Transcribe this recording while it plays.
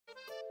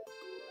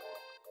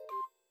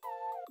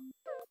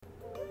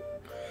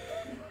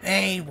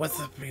Hey, what's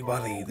up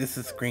everybody? This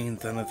is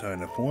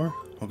GT2904.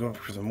 We're going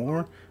for some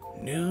more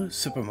new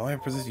Super Mario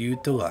Bros. U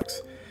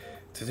Deluxe.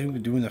 Today we're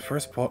doing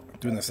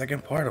the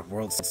second part of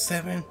World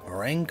 7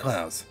 Meringue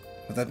Clouds.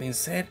 With that being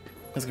said,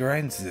 let's get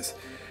right into this.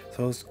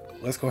 So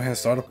let's go ahead and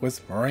start up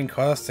with Meringue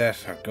Clouds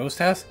 / Ghost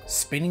House,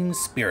 Spinning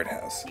Spirit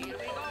House.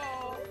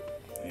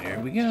 Here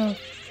we go.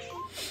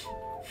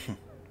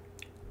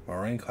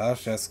 Meringue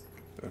Clouds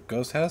 /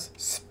 Ghost House,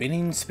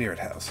 Spinning Spirit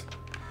House.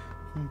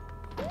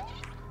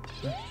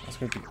 That's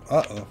going to be.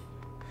 Uh-oh.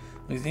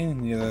 We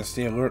need to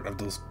stay alert of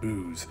those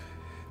boos.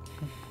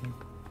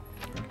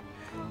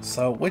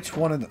 So which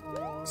one of them?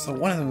 So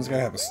one of them is going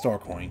to have a star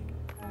coin.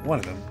 One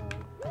of them.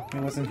 I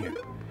mean, what's in here?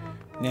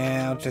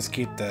 Now just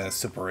keep the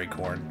super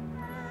acorn.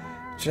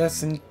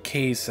 Just in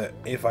case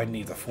if I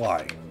need to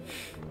fly.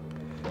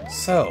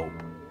 So,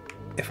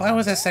 if I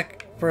was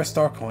for a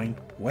star coin,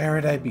 where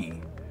would I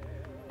be?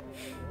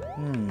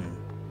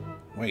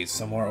 Wait,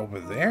 somewhere over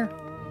there?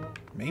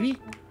 Maybe?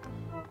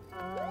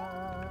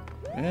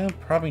 Eh,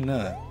 probably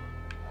not.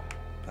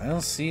 I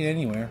don't see it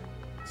anywhere.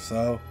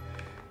 So,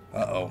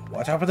 uh-oh.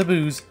 Watch out for the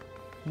boos.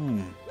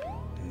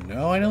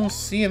 No, I don't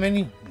see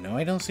him No,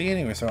 I don't see it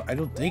anywhere, so I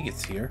don't think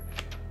it's here.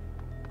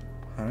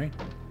 Alright.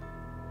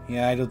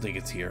 Yeah, I don't think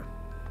it's here.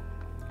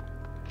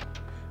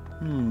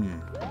 Wait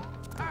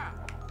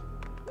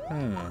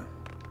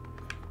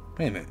a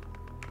minute.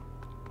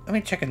 Let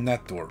me check in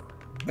that door.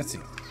 Let's see.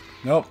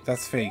 Nope,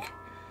 that's fake.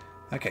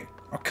 Okay.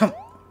 Oh, come.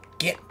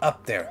 Get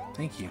up there.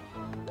 Thank you.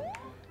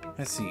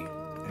 Let's see.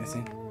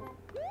 Anything?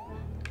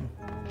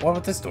 What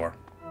about this door?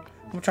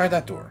 We'll try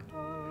that door.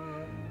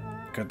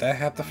 Could that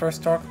have the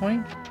first star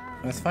coin?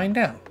 Let's find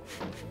out.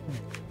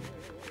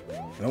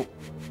 Nope.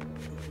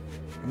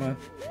 Come on.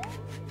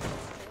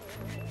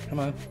 Come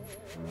on.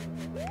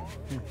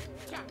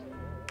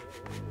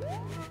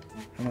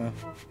 Come on.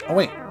 Oh,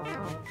 wait.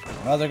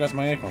 Oh, there goes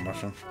my acorn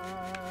mushroom.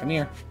 Come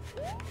here.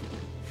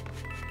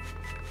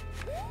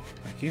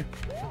 Thank you.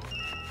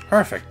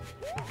 Perfect.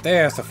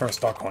 There's the first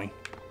star coin.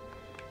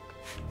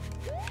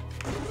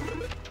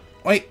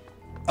 Wait!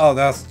 Oh,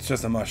 that's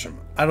just a mushroom.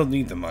 I don't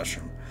need the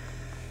mushroom.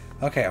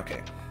 Okay,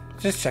 okay.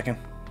 Just checking.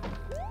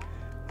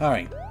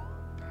 Alright.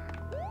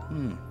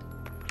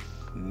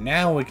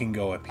 Now we can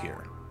go up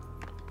here.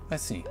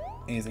 Let's see.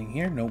 Anything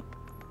here? Nope.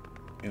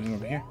 Anything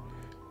over here?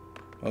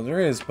 Well, there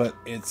is, but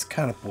it's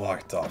kind of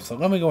blocked off. So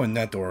let me go in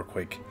that door real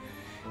quick.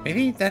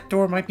 Maybe that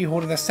door might be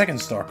holding the second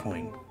star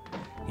coin.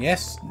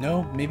 Yes,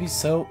 no, maybe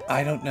so.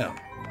 I don't know.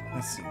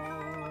 Let's see.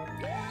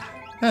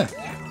 Huh.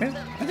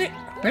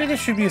 Maybe there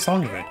should be a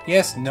song of it.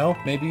 Yes, no,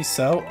 maybe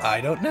so,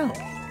 I don't know.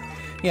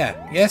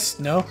 Yeah, yes,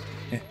 no,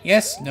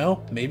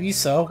 maybe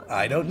so,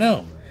 I don't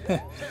know.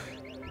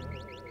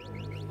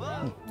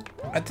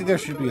 I think there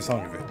should be a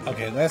song of it.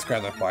 Okay, let's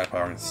grab that fly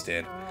power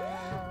instead.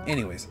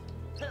 Anyways.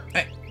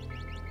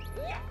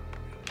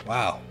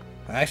 Wow,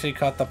 I actually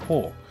caught the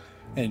pull.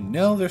 And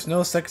no, there's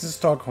no second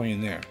star coin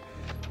in there.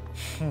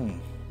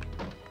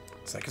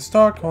 Second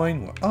star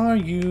coin, where are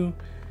you?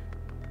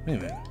 Wait a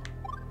minute.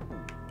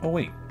 Oh,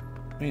 wait.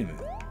 Wait a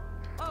minute.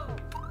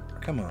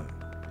 Come on.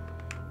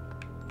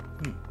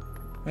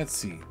 Let's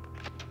see.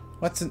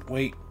 What's in...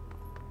 Wait.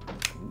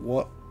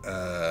 What?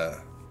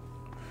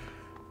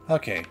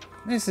 Okay.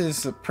 This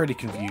is pretty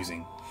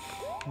confusing.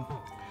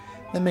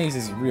 The maze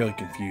is really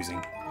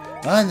confusing.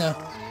 Oh, no.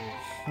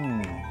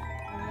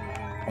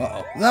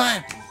 Uh-oh.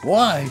 Ah!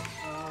 Why?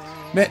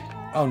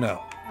 Oh,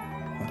 no.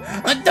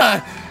 I'm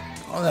done!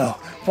 Oh, no.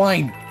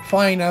 Fine.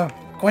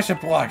 Question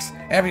blocks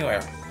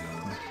everywhere.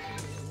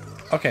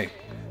 Okay.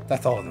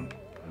 That's all of them.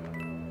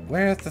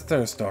 Where's the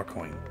third star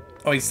coin?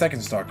 Oh, he's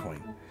second star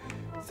coin.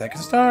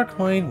 Second star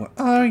coin, where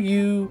are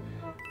you?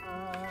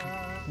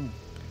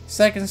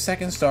 Second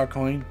star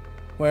coin,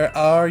 where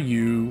are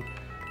you?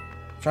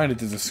 Trying to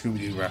do the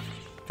Scooby-Doo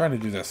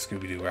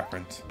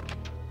reference.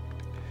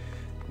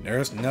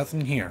 There's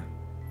nothing here.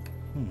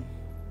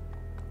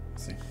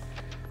 Let's see.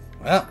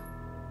 Well,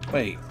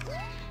 wait.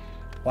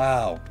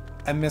 Wow.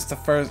 I missed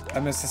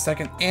the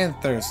second and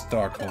third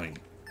star coin.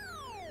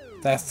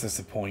 That's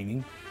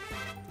disappointing.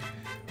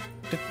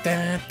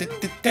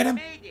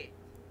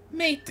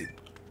 Made it.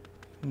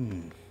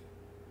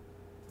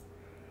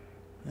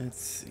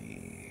 Let's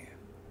see.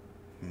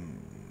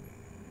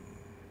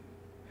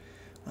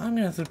 I'm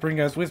gonna have to bring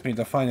guys with me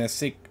to find that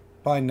second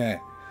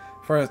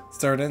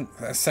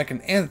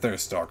and third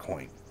star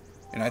coin.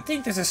 And I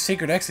think there's a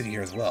secret exit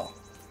here as well.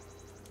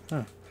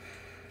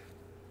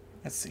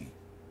 Let's see.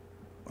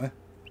 What?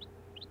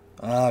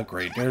 Ah,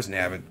 great. There's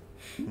Nabbit.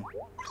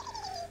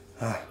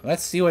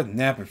 Let's see what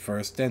Nabbit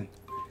first, then.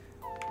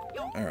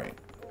 Alright.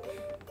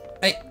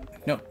 Hey!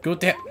 No, go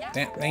there.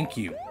 Thank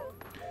you.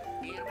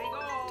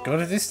 Go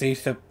to this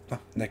stage to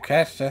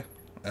catch the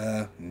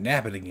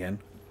Nabbit again.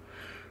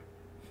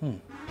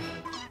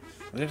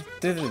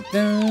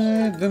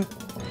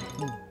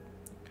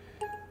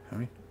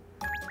 Alright.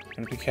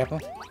 Gonna be careful.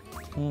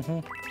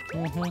 Gonna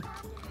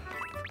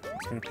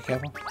be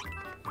careful.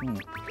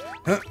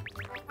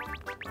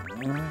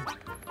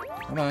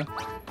 Come on.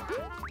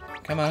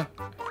 Come on.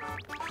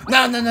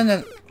 No, no, no,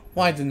 no.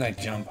 Why didn't I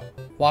jump?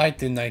 Why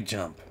didn't I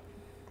jump?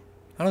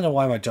 I don't know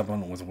why my jump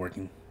on it wasn't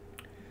working.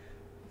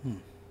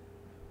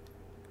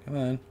 Come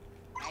on.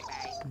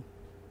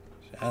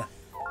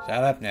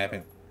 Shut up,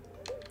 Nappin.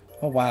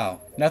 Oh,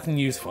 wow. Nothing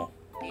useful.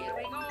 Here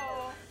we go.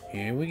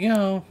 Here we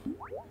go.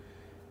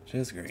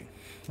 Just great.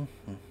 Come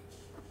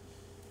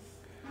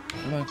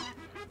on.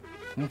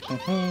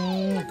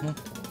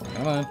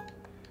 Come on.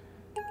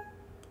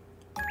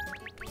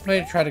 I'm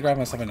going to try to grab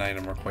myself an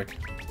item real quick.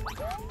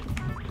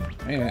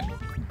 Wait a minute.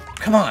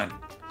 Come on!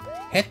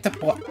 Hit the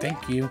block.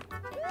 Thank you.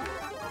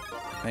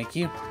 Thank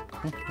you.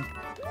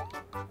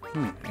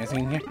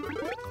 Anything in here?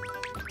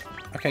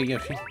 Okay,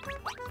 Yoshi.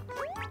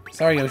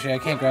 Sorry, Yoshi, I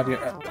can't grab your...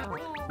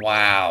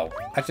 Wow.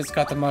 I just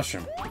got the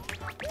mushroom.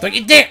 Don't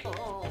you dare!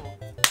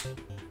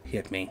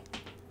 Hit me.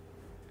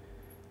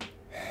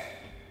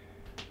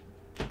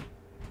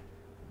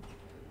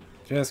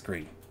 Just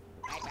great.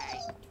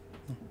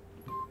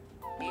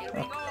 Here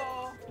we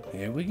go.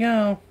 Here we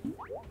go.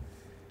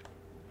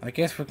 I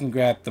guess we can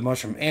grab the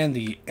mushroom and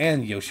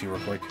Yoshi real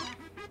quick.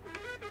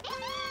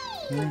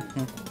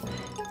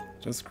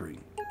 Just great.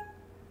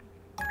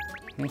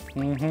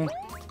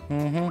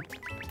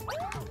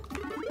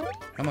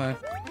 Come on.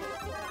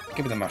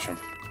 Give me the mushroom.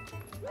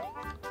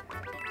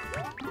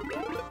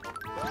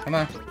 Come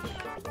on.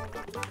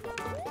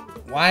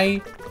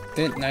 Why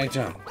didn't I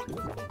jump?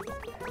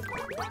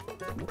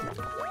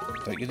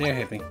 Don't you dare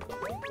hit me.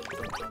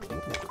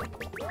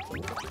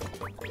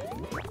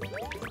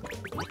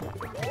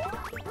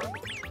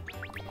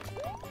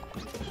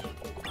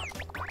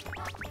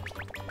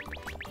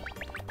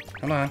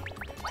 Come on.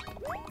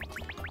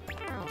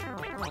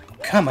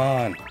 Come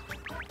on.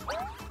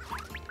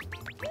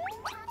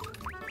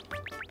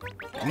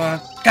 Come on.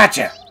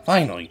 Gotcha!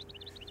 Finally.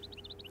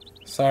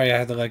 Sorry I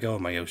had to let go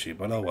of my Yoshi,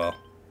 but oh well.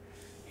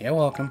 You're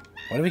welcome.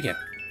 What do we get?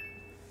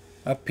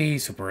 A pea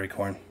super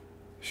acorn.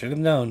 Should have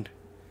known.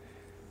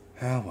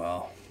 Oh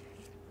well.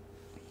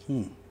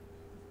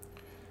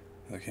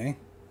 Okay.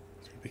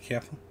 Let's be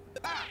careful.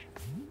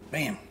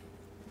 Bam.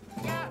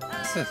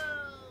 What's this?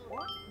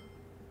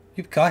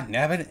 You've caught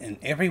Nabbit in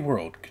every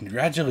world.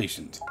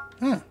 Congratulations.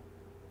 Huh.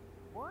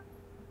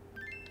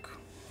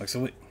 Like so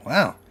we,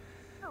 wow.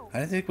 I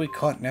didn't think we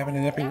caught Nabbit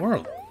in every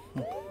world.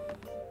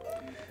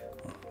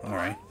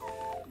 Alright.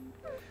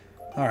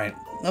 Alright.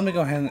 Let me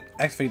go ahead and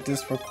activate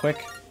this real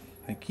quick.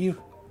 Thank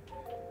you.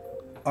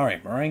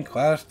 Alright, Meringue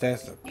Clash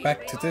dash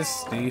back to this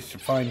stage to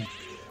find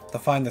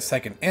the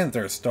second and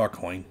third star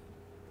coin.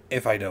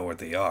 If I know where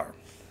they are.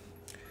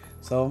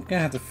 So I'm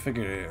gonna have to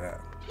figure it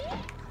out.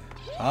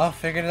 I'll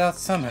figure it out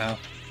somehow.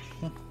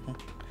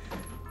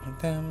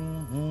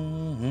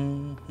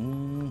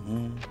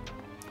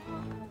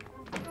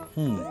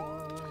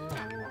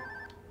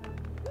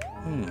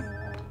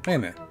 Wait a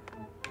minute.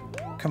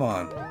 Come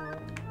on.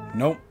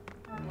 Nope.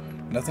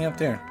 Nothing up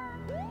there.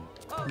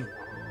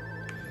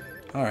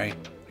 Alright.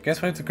 I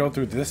guess we have to go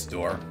through this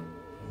door.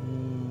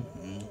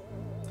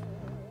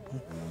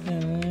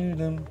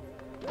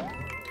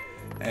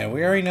 And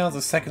we already know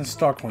the second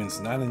star coin's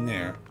not in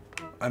there.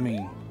 I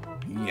mean,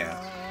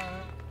 yeah.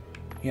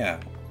 Yeah.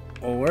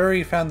 Well, we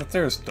already found the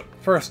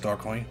first star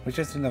coin. We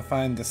just need to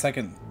find the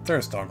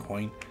third star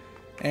coin.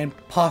 And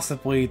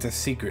possibly the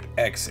secret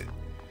exit.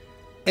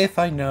 If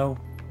I know,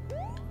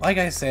 like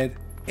I said,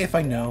 if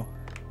I know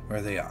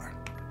where they are.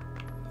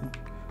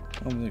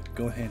 I'm going to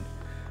go ahead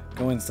and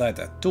go inside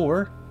that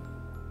door.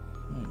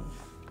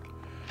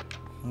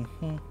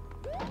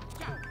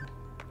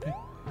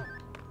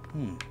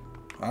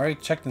 I already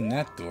checked in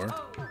that door.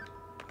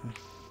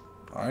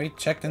 I already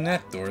checked in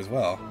that door as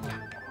well.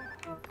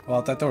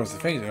 Well, that door was the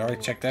face. I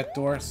already checked that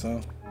door,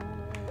 so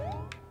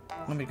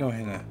let me go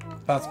ahead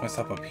and bounce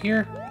myself up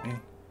here.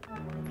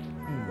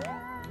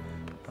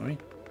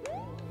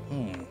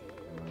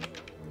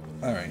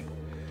 Alright.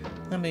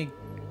 Let me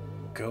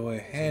go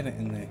ahead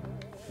and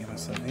get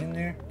myself in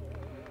there.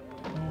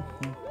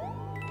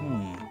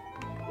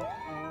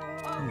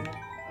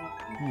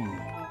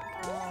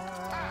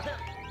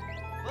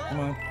 Come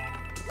on.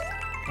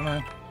 Come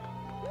on.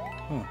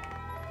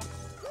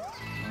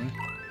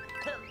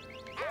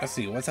 Let's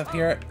see, what's up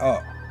here?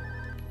 Oh.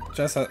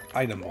 Just an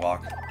item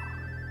block.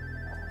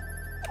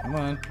 Come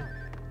on.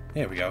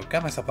 There we go.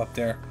 Got myself up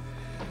there.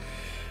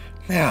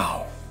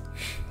 Now,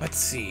 let's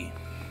see.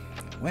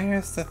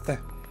 Where's the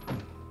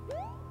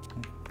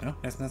No,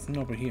 there's nothing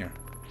over here.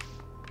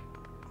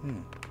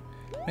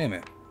 Wait a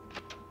minute.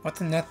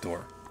 What's in that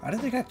door? I don't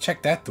think I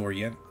checked that door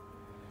yet.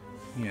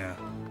 Yeah.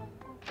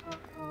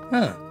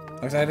 Huh.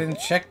 Looks like I didn't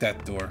check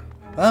that door.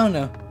 Oh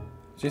no.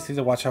 Just need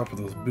to watch out for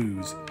those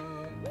boos.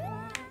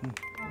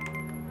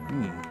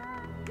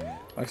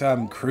 Looks like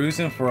I'm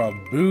cruising for a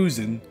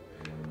boozing.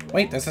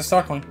 Wait, that's a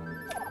star coin.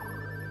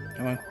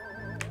 Come on.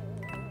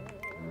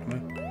 Come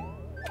on.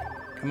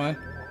 Come on.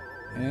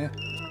 Yeah.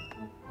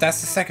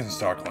 That's the second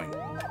star coin.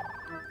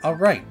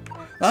 Alright.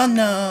 Oh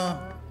no!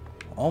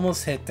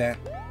 Almost hit that.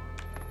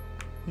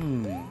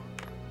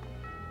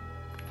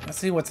 Let's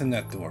see what's in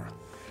that door.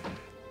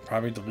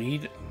 Probably the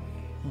lead.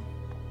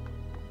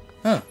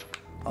 Huh.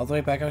 All the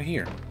way back out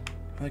here.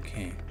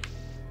 Okay.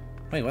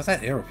 Wait, what's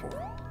that arrow for?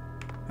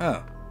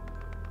 Oh.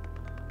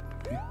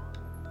 Okay.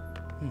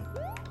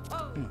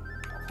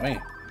 Wait,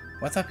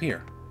 what's up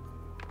here?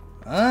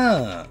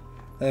 Ah,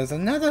 there's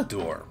another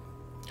door.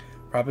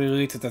 Probably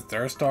leads to the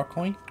third star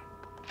coin?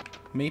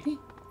 Maybe?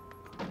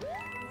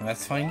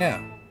 Let's find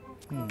out.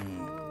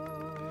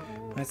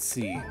 Let's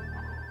see.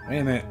 Wait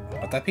a minute.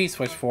 What's that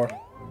P-switch for?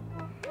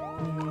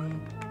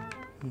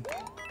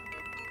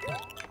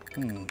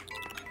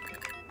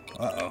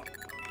 Uh-oh.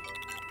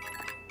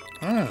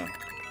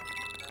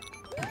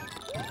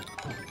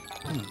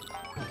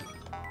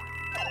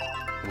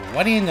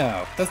 What do you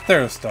know? The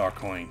third star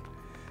coin.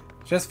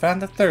 Just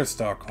found the third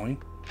star coin.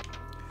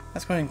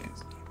 Let's go ahead and...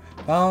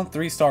 Found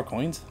 3 star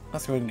coins.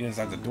 Let's go ahead and get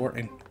inside the door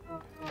and...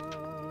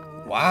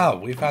 Wow,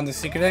 we found the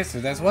secret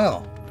exit as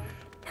well.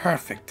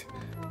 Perfect.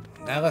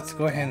 Now let's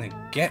go ahead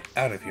and get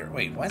out of here.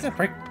 Wait, why is that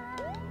break?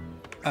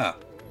 Ah,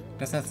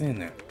 there's nothing in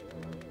there.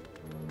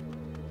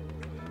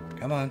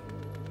 Come on.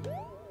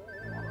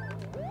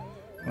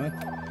 Come on.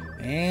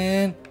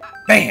 And...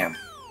 BAM!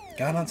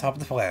 Got on top of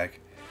the flag.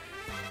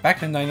 Back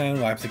to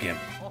 99 lives again.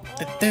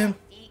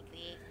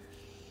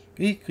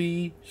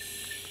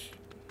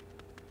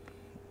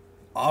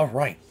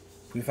 Alright.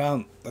 We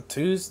found the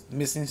 2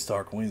 missing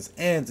star coins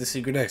and the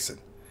secret exit.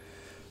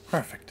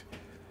 Perfect.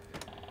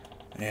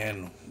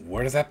 And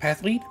where does that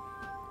path lead?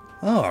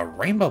 Oh, a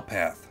rainbow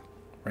path.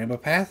 Rainbow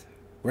path?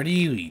 Where do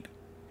you lead?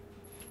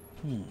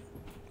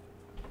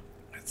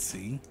 Let's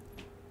see.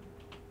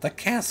 The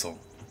castle.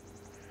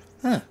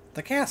 Huh,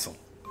 the castle.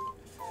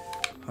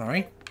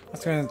 Alright,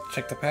 let's go ahead and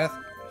check the path.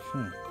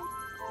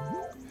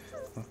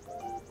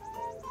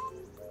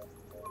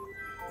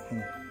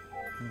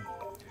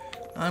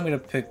 I'm gonna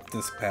pick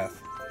this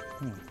path.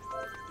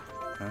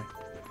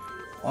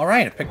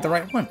 Alright, I picked the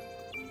right one.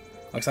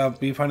 Looks like I'll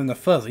be finding the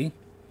fuzzy.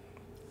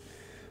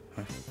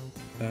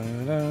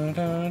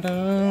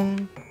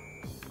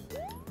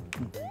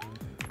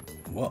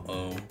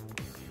 Whoa.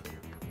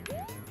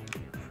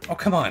 Oh,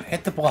 come on,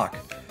 hit the block.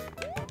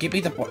 Give me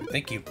the block.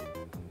 Thank you.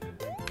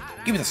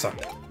 Give me the star.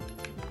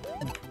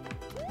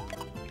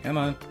 Come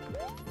on.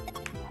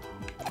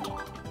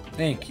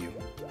 Thank you.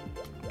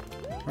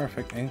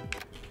 Perfect. And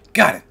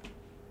got it.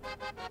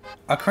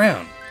 A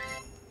crown.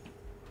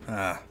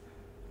 Ah.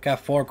 Got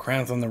 4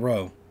 crowns on the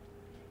row.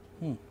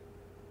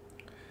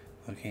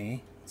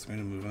 Okay. Let's go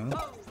to move on.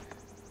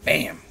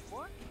 Bam.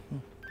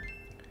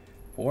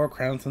 4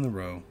 crowns in the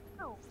row.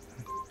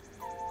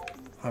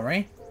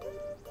 Alright.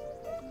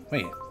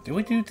 Wait. Did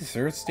we do the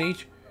 3rd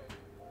stage?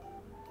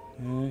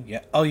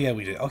 Yeah. Oh, yeah,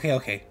 we did.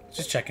 Okay.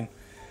 Just checking.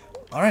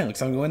 Alright,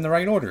 looks like I'm going in the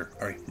right order.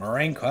 Alright.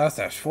 Meringue Cloud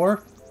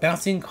 /4.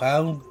 Bouncy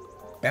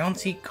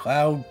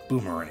Cloud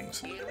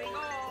Boomerangs.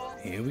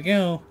 Here we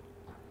go.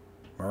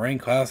 Meringue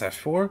Cloud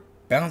 /4.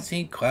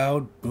 Bouncy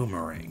Cloud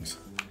Boomerangs.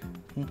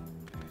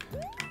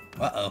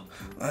 Uh-oh.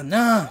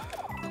 Nah.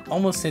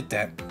 Almost hit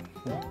that.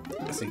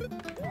 Let's see.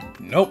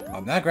 Nope.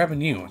 I'm not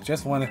grabbing you.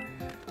 Just want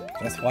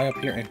to fly up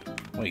here and...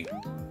 Wait.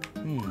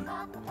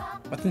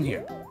 What's in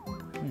here?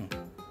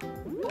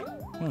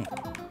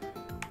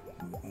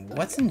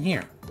 What's in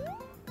here?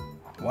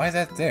 Why is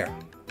that there?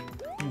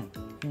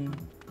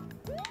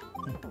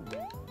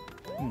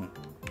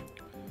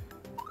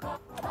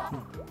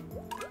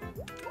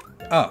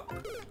 Oh.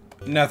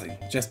 Nothing.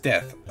 Just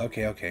death.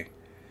 Okay.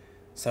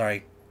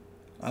 Sorry.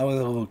 I was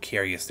a little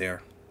curious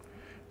there.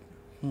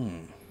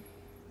 Come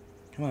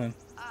on.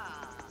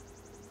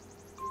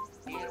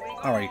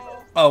 Alright.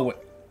 Oh, wait.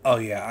 Oh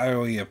yeah, I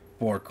only have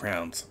 4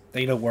 crowns.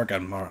 They don't work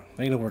on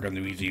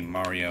Luigi,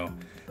 Mario,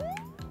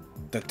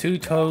 the 2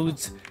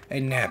 Toads,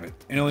 and Nabbit.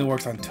 It only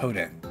works on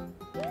Toadette.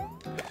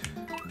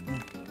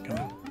 Come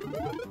on.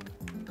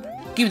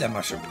 Give me that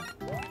mushroom.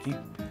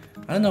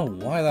 I don't know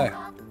why that...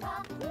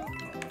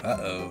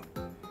 Uh-oh.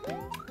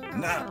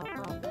 No!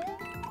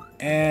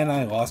 And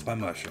I lost my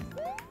mushroom.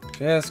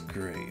 Just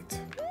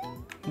great.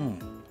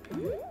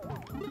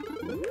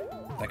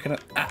 That could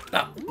have... Ah,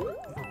 no!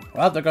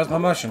 Well, there goes my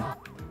mushroom.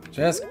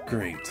 Just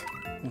great.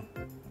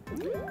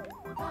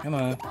 Come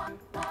on.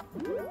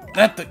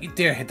 Not you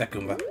dare hit that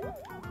Goomba.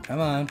 Come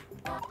on.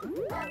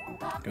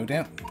 Go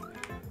down.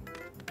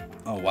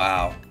 Oh,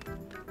 wow.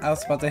 I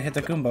was about to hit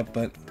the Goomba,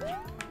 but...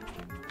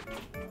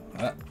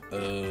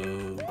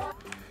 Uh-oh.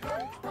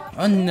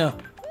 Oh, no.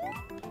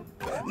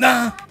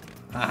 Nah!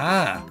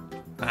 Aha!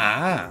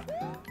 Aha!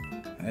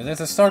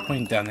 There's a star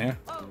coin down there.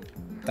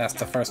 That's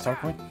the first star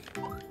coin.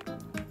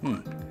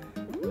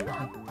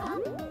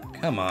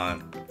 Come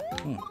on.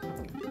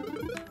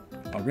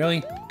 Oh,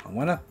 really? I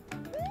wanna?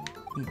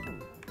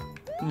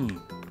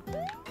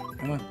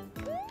 Come on.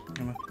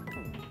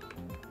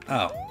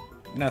 Oh,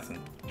 nothing.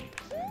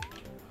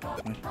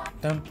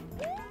 Done.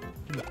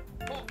 There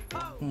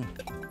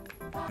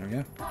we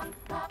go.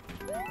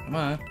 Come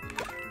on.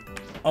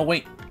 Oh,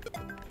 wait.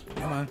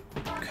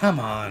 Come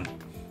on.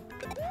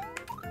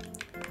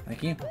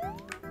 Thank you.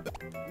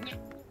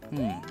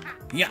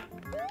 Yeah.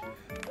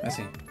 Let's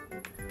see.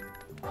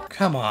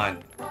 Come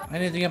on. I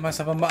need to get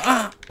myself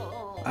a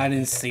I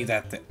didn't see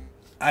that.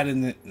 I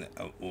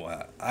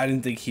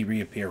didn't think he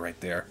reappeared right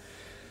there.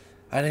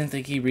 I didn't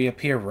think he'd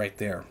reappear right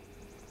there.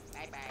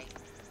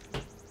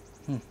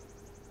 Bye-bye.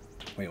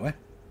 Wait, what?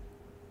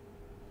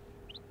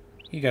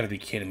 You gotta be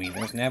kidding me.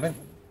 There's Navin?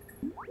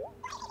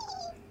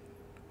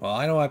 Well,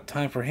 I don't have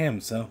time for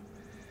him, so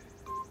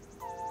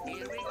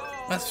Here we go.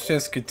 let's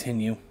just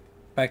continue.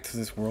 Back to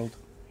this world.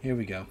 Here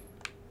we go.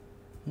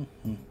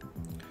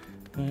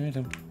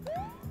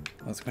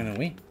 What's going on?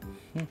 Wait.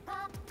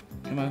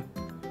 Come on.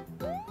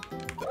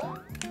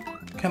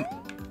 Come.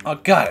 Oh,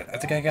 got it. I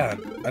think I got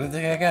it. I didn't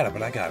think I got it,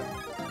 but I got it.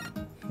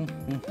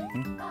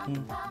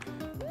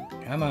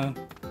 Come on.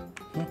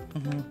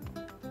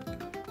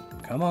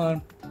 Come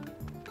on.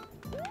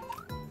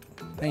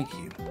 Thank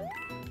you.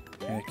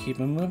 Gotta keep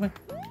him moving.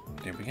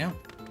 There we go.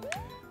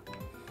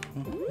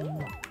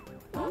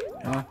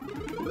 Come on.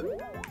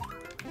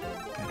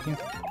 Thank you.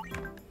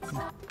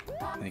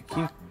 Thank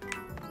you.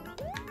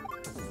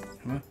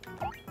 Come on.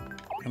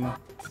 Come on.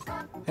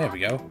 There we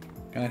go.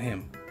 Got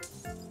him.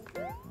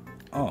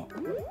 Oh.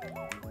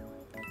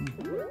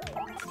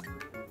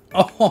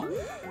 Oh!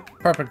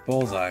 Perfect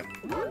bullseye.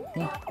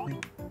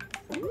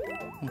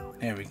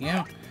 There we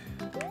go.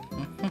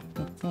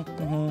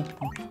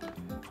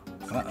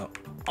 Uh-oh.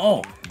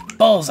 Oh!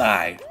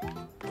 Bullseye!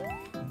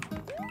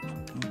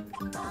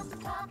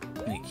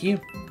 Thank you.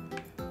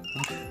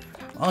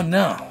 Oh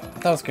no! I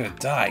thought I was gonna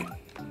die.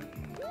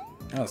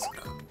 That was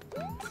cool.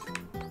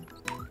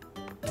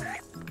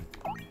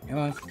 Come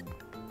on.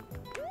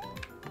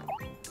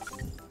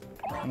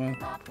 Come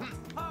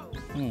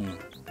on.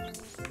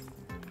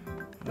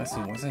 Let's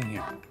see what's in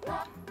here.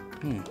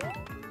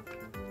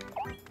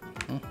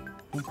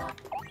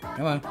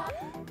 Come on.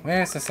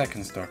 Where's the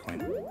second star coin?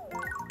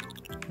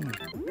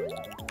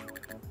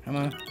 Come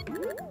on.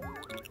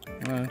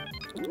 Come on.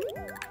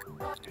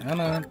 Come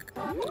on.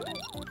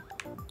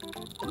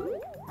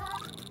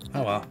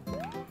 Oh well.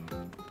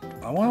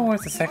 I wonder where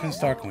the second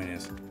star coin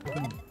is.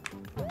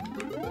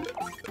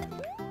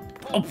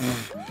 Oh!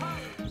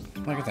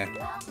 Pfft. Look at that.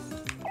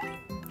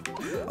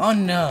 Oh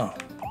no!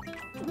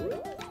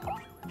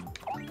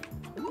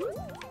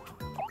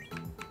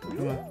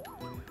 Come on.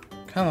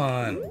 Come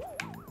on.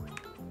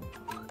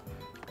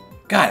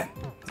 Got it!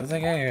 I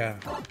think I got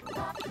it.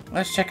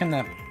 Let's check in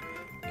that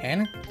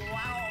cannon.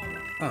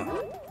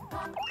 Oh.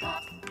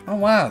 Oh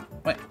wow.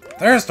 Wait,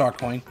 there's a star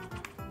coin.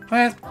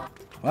 What?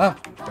 Well,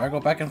 better go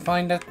back and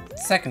find that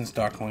second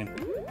star coin.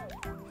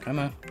 Come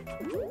on.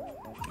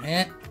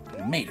 It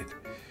made it.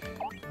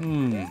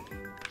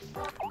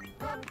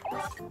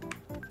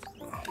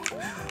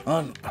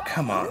 Oh,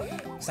 come on.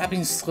 Stop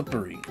being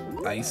slippery,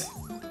 ice.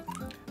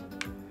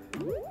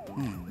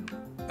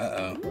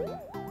 Uh-oh.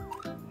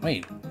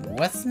 Wait,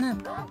 what's that?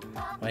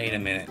 Wait a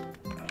minute.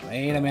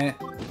 Wait a minute.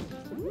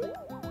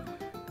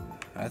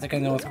 I think I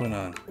know what's going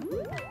on.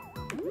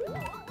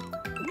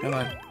 Come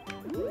on.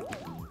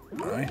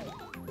 Alright.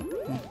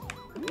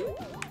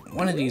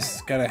 One of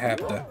these gotta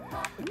have a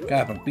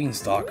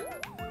beanstalk.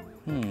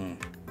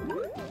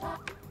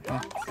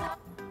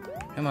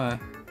 Come on.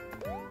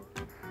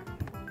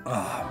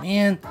 Oh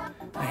man.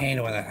 I hate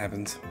it when that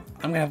happens.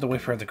 I'm gonna have to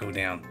wait for it to go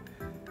down.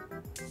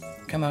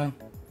 Come on.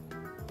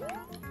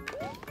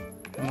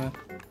 Come on.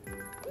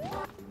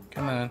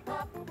 Come on.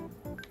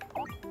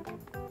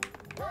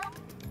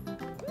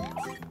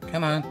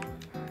 Come on.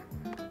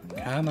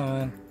 Come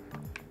on.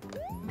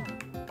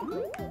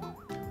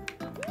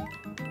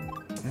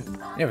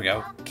 There we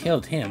go.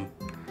 Killed him.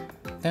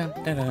 Dun,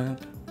 dun, dun.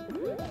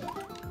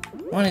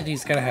 One of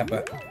these gotta have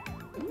a...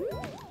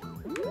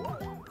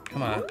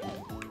 Come on.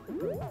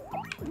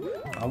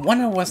 I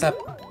wonder what's up...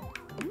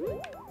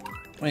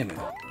 Wait a minute.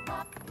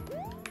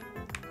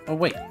 Oh,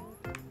 wait.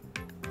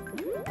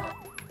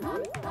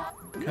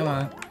 Come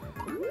on.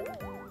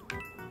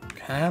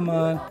 Come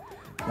on.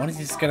 One of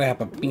these gotta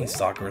have a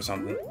beanstalk or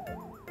something.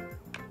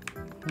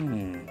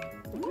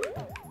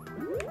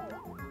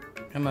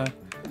 Come on.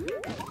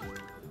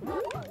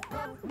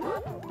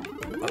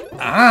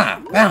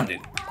 Ah! Found it!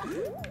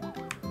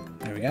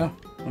 There we go.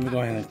 Let me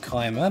go ahead and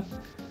climb up.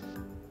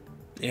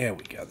 There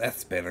we go.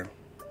 That's better.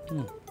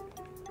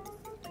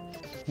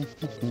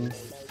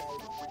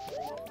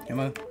 Come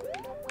on.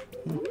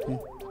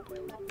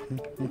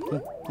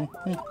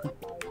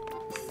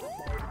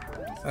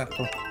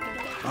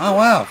 Oh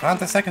wow! Found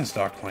the second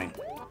star coin.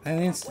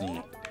 And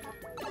instantly.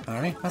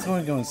 Alright, let's go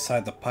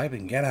inside the pipe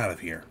and get out of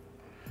here.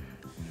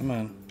 Come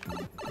on.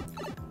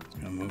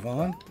 Let's go move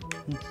on.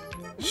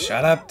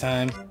 Shut up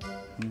time.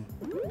 I'm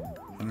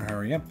gonna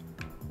hurry up.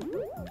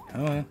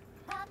 Come on.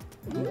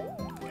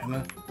 Come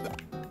on.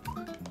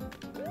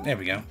 There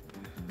we go.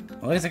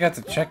 Well, at least I got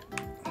to check.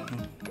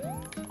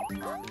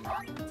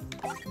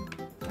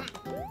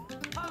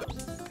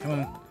 Come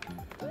on.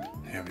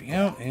 There we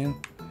go. And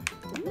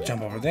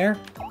jump over there.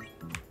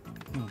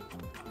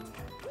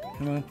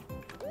 Come on.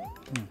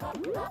 Come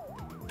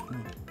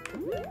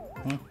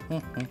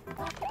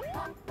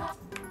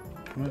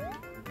on.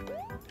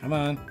 Come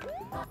on.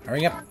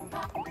 Hurry up.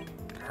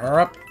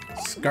 Hurry up.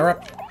 Scurry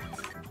up.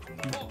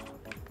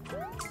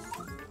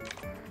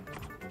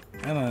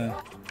 Come on.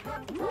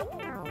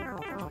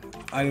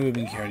 I don't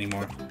even care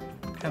anymore.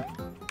 Come.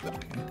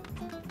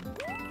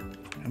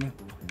 Come on.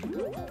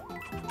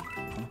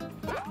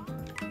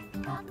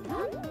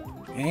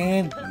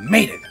 And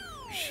made it!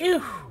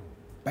 Phew!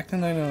 Back to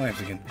 99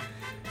 lives again.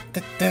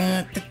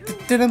 Made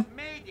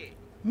it.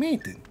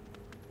 Made it.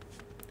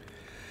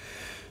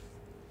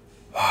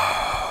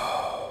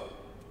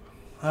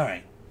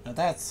 Alright, now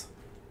that's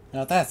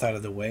out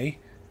of the way.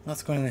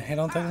 Let's go ahead and head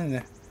on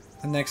to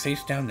the next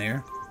stage down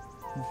there.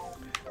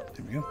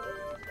 There we go.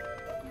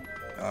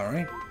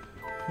 Alright.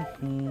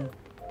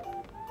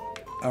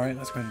 Alright,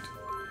 let's go ahead.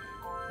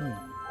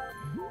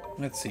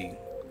 Let's see.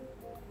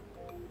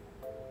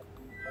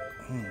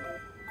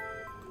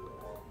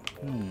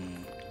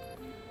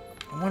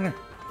 I wonder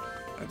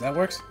if that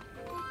works.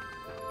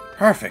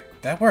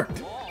 Perfect, that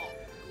worked.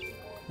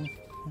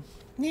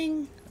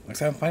 Ning.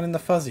 Looks like I'm finding the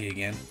fuzzy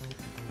again.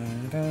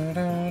 Come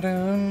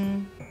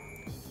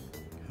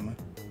on.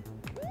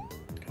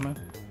 Come on.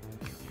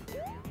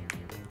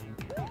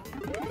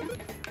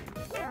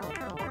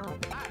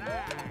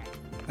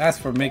 That's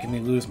for making me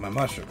lose my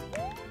mushroom.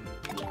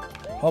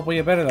 Hopefully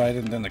a better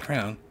item than the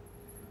crown.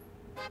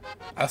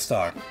 A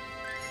star.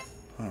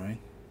 Alright.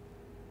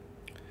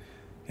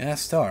 Yeah, a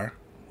star.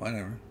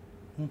 Whatever.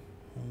 Let's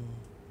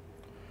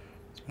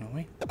go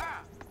away.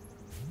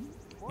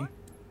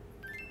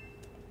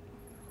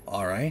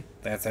 Alright,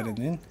 that's added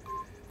in.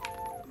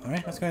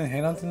 Alright, let's go ahead and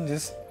head on to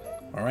this.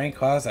 Alright,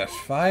 class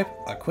 -5,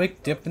 a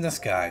quick dip in the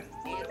sky.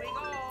 Here we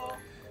go.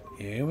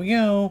 Here we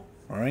go.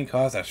 Alright,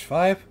 class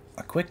 -5,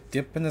 a quick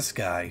dip in the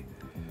sky.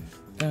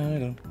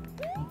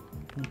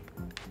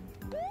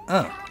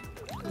 Oh,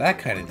 that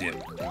kind of dip.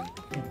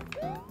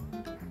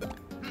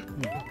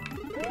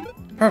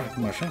 Perfect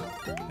motion.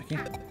 Okay,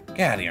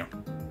 get out of here.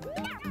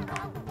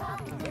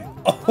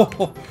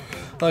 Oh,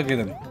 look at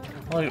him.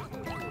 Look at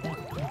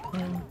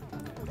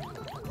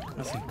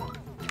Let's see.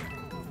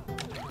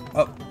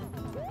 Oh.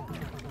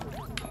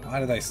 Why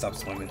did I stop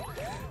swimming?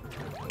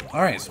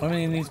 Alright,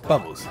 swimming in these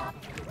bubbles.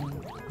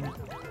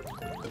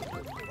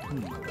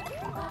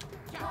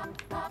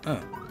 Oh.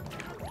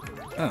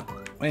 Oh,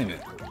 wait a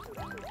minute.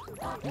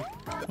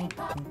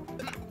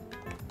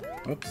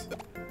 Whoops.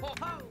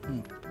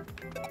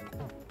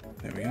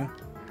 There we go.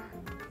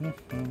 No,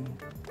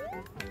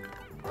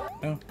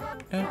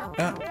 no,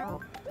 no.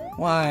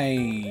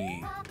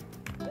 Why?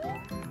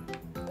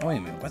 Oh, wait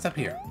a minute. What's up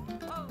here?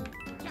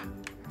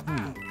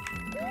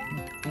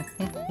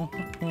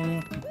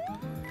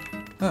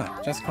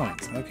 Oh, just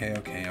coins. Okay,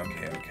 okay,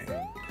 okay, okay.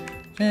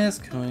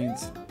 Just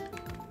coins.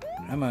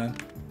 Come on.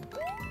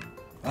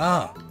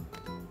 Ah!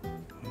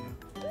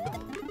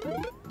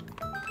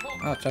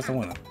 Oh, just a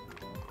winner.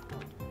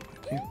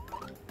 Okay.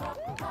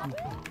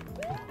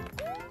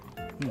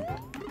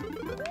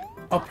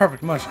 Oh,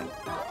 perfect motion.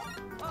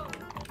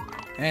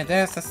 And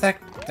there's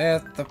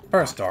the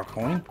first star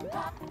coin,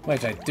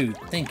 which I do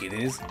think it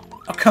is.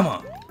 Oh, come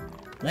on.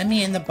 Let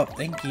me in the book.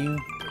 Thank you.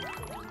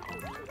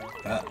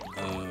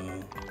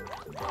 Uh-oh.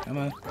 Come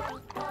on.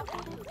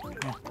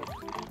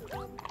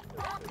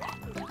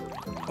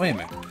 Wait a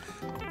minute.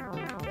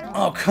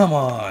 Oh, come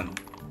on.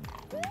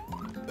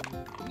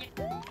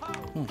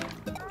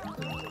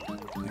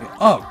 Okay.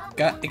 Oh,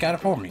 it got it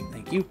for me.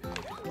 Thank you.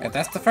 Yeah,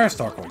 that's the first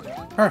star coin.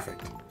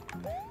 Perfect.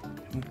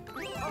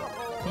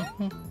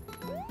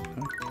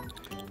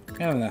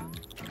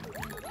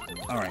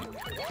 Alright.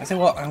 I say,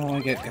 well, I don't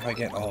want to get if I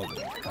get all of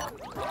it.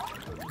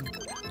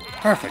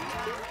 Perfect.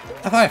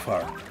 A 5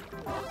 flower.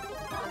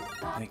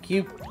 Thank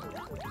you.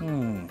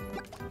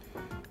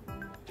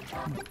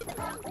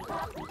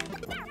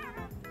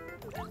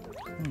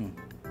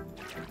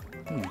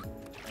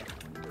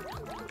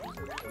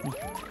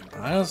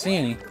 I don't see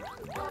any.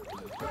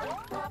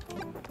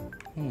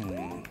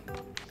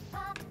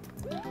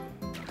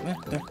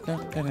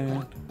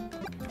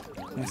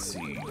 Let's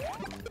see.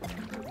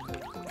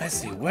 Let's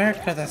see, where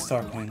could that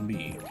star coin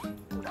be?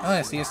 Oh,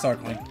 I see a star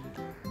coin.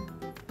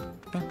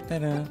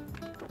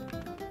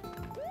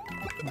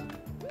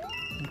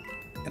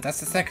 And that's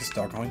the second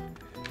star coin.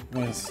 I'm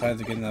going to decide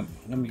to get in the,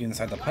 let me get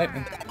inside the pipe.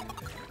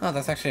 Oh,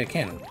 that's actually a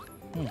cannon.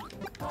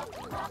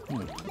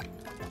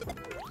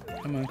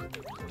 Come on.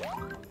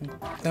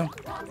 Dump.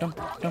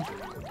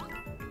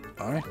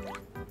 Alright.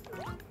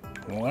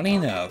 Well,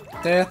 enough.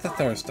 There's the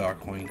third star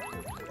coin.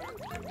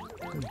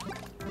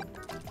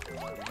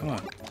 Come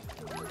on.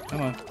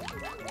 Come on.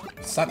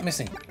 Stop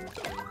missing.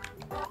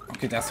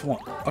 Okay, that's one.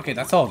 Okay,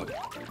 that's all of it.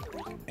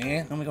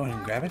 And let me go ahead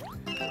and grab it.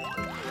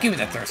 Give me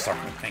that third star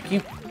coin. Thank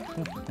you.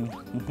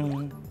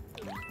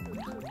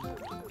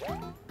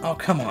 Oh,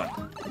 come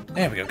on.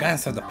 There we go. Got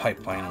inside the pipe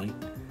finally.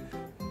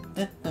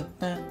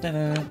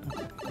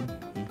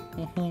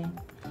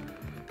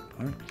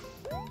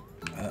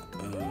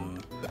 Uh-oh.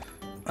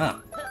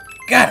 Ah,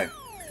 got it.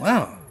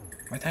 Wow.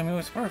 My timing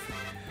was perfect.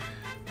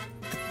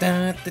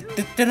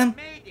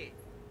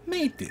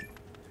 Made it.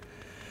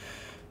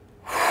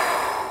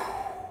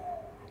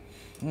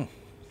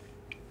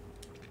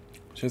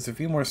 Just a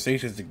few more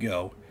stages to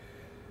go.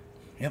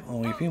 Yep,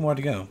 only a few more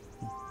to go.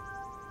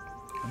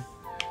 Okay.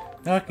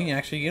 Now I can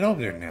actually get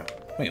over there now.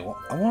 Wait, what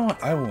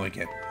I want to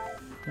get.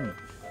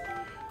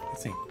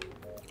 Let's see.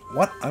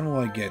 What I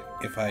want to get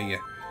if I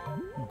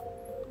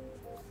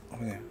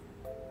Over there.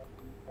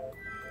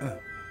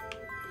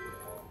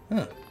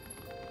 Huh.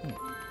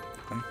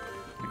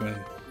 You're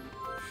going.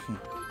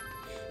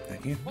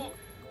 Thank you.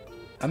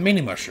 A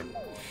mini mushroom.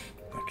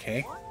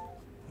 Okay.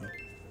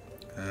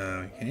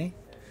 Okay.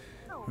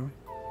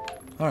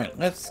 Alright,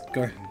 let's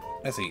go ahead.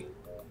 Let's see.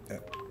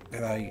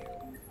 Did I...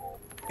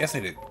 Yes, I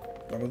did.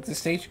 What about this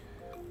stage?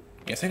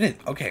 Yes, I did.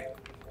 Okay.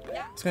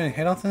 Let's go ahead and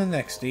head on to the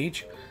next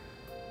stage.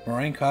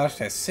 Meringue Cottage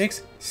has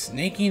 6,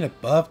 snaking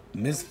above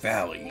Miss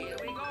Valley. Here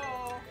we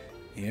go.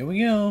 Here we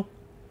go.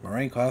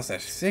 Meringue Cottage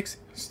has 6,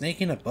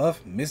 snaking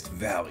above Miss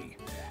Valley.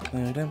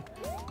 Dun-dum,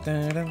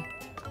 dun-dum.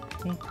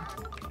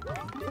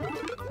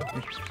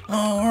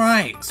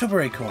 Alright,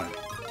 Super Acorn.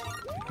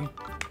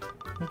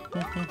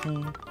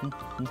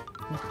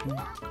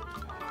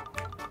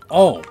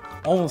 Oh,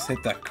 almost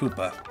hit that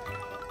Koopa.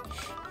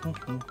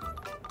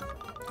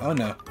 Oh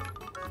no.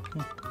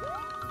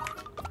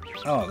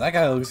 Oh, that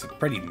guy looks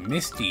pretty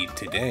misty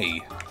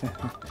today.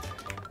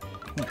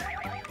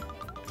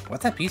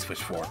 What's that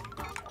P-switch for?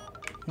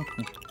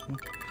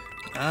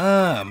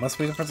 Ah, must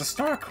be for the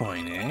star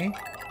coin, eh?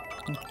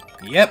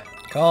 Yep,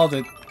 called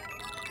it.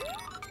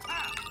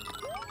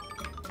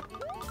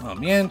 Oh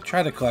man,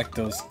 try to collect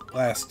those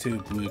last 2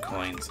 blue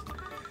coins.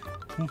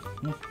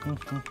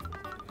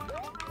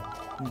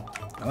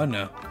 Oh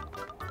no.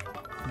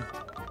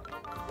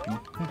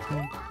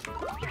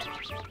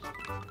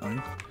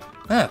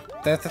 Ah,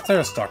 that's the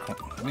 3rd star coin.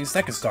 I mean,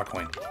 2nd star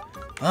coin.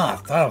 Ah, I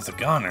thought it was a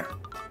goner.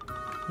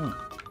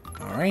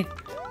 Alright,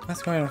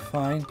 let's go ahead and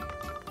find.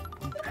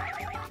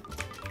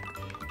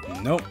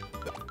 Nope.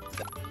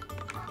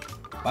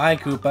 Bye,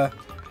 Koopa.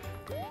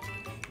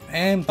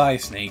 And bye,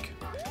 Snake.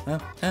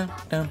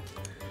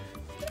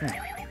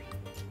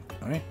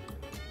 Alright,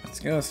 let's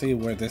go see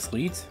where this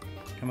leads.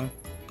 Come on.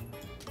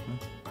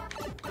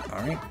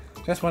 Alright,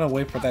 just want to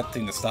wait for that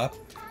thing to stop.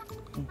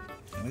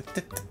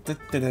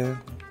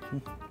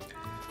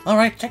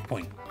 Alright,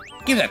 checkpoint.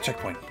 Give that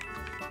checkpoint.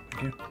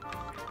 Okay.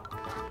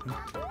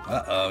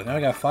 Uh-oh, now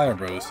I got Fire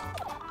Bros.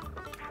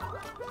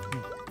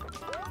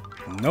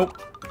 Nope.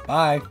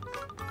 Bye.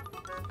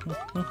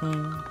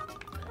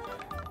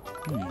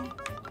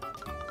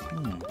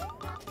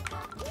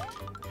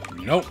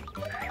 Nope.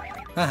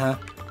 Haha.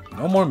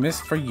 No more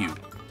mist for you.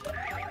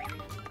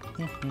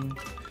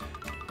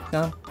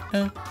 Dum,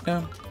 dum,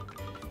 dum.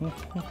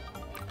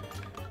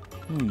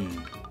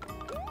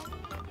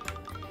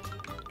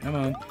 Come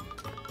on.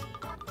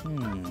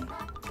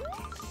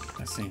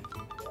 Let's see.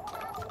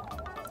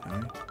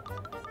 Alright.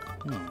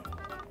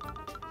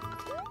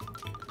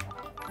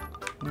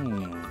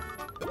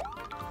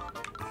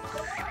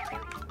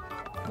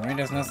 Alright,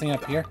 there's nothing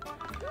up here.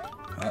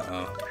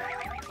 Uh-oh.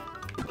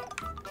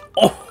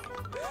 Oh!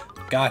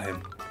 Got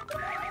him.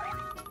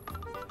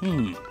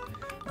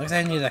 Looks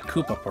like I need that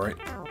Koopa for it.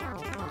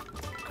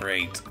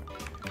 Great.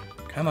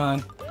 Come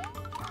on.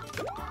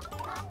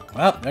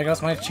 Well, there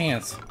goes my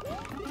chance.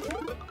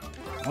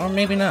 Or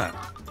maybe not.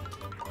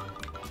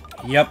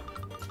 Yep.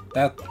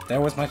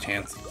 There was my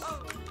chance.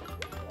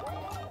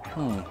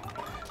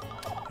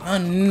 Oh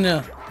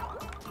no.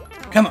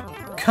 Come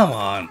on. Come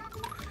on.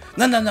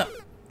 No, no, no.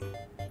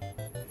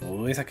 Well, at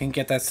least I can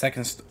get that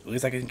at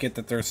least I can get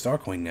the 3rd star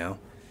coin now.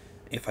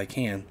 If I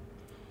can.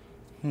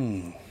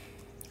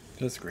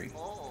 That's great.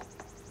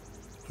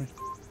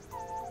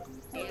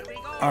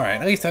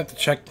 Alright, at least I have the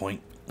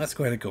checkpoint. Let's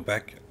go ahead and go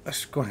back.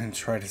 Let's go ahead and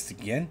try this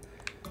again.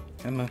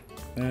 Come on.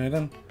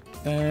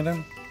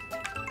 Da-dum.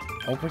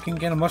 Hope we can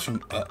get a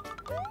mushroom.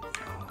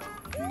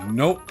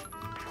 Nope.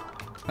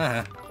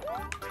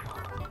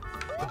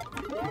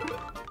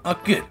 Oh,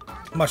 good.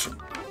 Mushroom.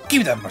 Give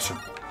me that mushroom.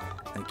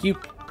 Thank you.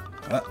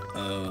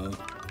 Uh-oh.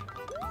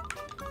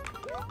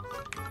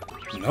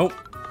 Nope.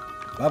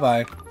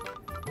 Bye-bye.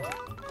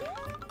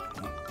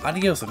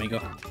 Adios, amigo.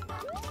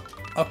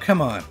 Oh,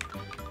 come on.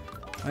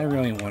 I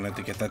really wanted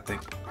to get that thing.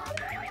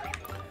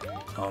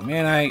 Oh,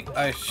 man,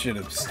 I should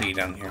have stayed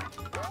down here.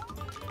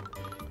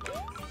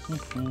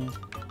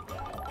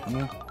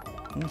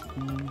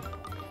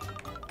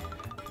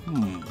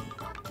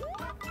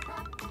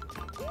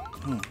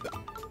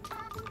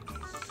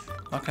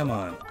 Oh, come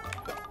on.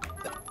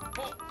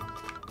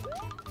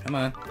 Come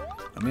on.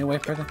 Let me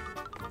wait for the...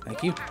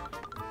 Thank you.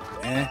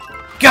 And...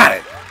 Got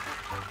it!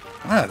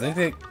 Ah, they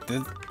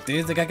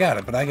think I got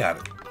it, but I got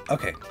it.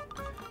 Okay.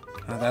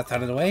 That's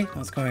out of the way.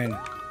 Let's go ahead and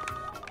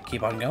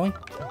keep on going.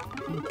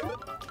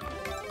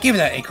 Give me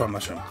that acorn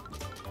mushroom.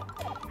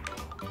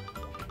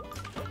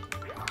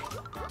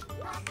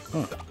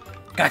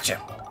 Gotcha.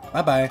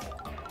 Bye-bye.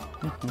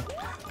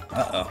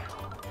 Uh-oh.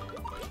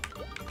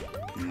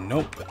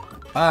 Nope.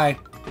 Bye.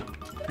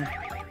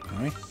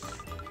 Alright.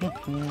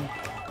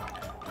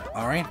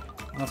 Alright.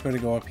 Let's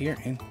go up here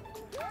and...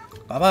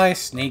 Bye-bye,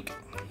 snake.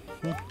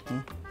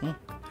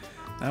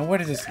 Now, where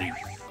does this lead?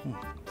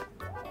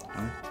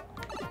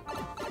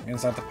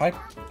 Inside the pipe?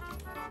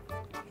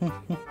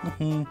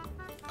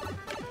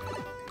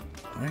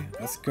 Alright,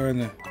 let's go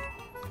and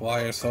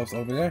fly ourselves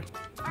over there.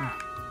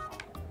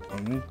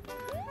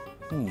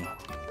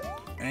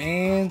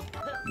 And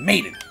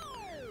made it.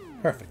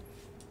 Perfect.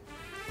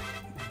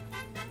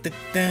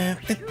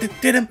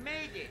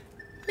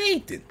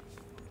 Made it.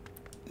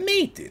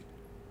 Made it.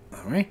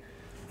 Alright.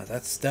 Now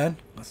that's done.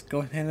 Let's go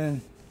ahead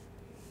and...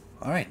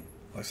 Alright.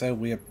 Looks like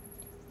we have...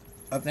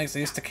 Up next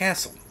is the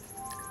castle.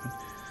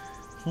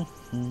 Oh,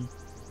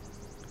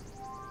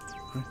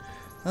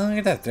 look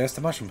at that. There's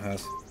the mushroom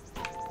house.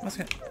 What's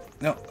it?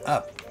 No,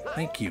 up.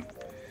 Thank you.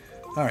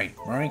 Alright.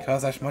 Meringue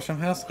calls that mushroom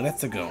house.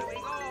 Let's go.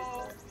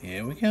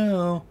 Here we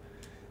go.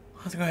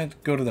 Let's go ahead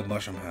and go to the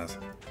mushroom house.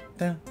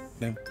 Dun,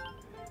 dun.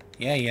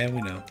 Yeah,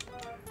 we know.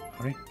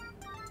 Alright.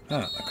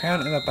 Ah, a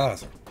crown and a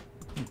Bowser.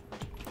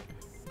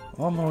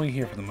 Well, I'm only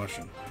here for the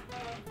mushroom.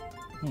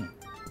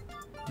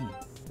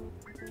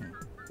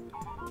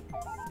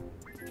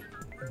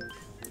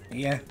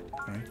 Yeah.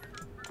 Alright.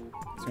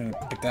 Just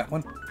gonna pick that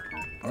one.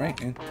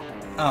 Alright, and...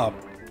 Oh,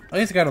 at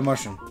least I got a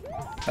mushroom.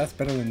 That's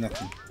better than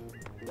nothing.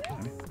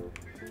 Alright.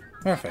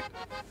 Perfect.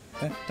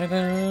 Dun, dun,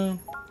 dun.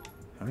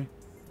 Alright.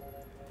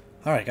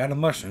 Alright, got a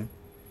mushroom.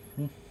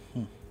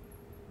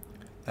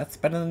 That's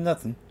better than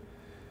nothing.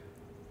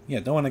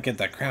 Yeah, don't want to get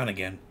that crown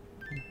again.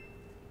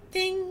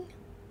 Ding!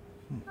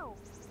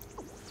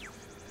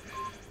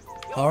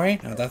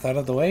 Alright, now that's out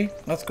of the way,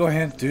 let's go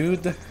ahead and do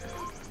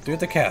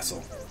the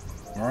castle.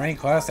 Meringue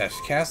class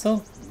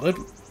castle,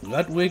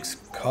 Ludwig's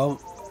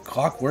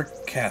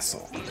Clockwork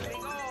Castle.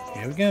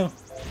 Here we go.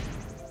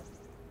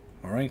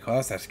 Meringue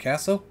class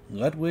castle,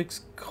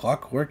 Ludwig's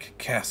Clockwork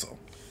Castle.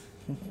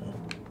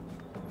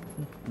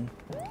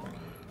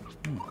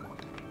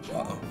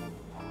 Uh-oh.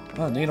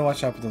 Oh, need to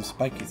watch out for those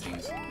spiky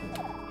things.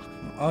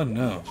 Oh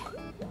no.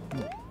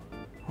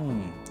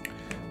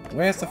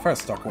 Where's the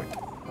first star coin?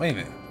 Wait a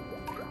minute.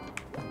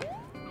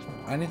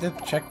 I need to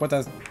check what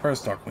that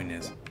first star coin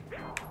is.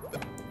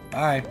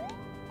 Bye.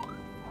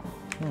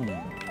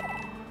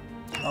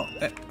 Oh,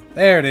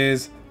 there it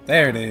is.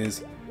 There it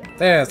is.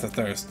 There's the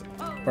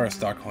first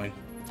star coin.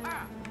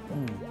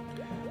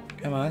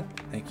 Come on.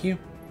 Thank you.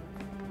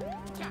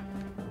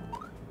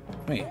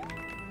 Wait.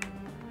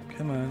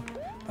 Come on.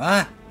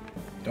 Ah!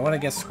 Don't want to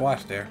get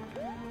squashed there.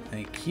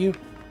 Thank you.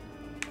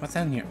 What's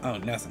down here? Oh,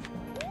 nothing.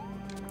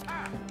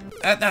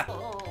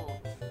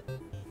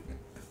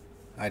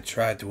 I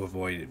tried to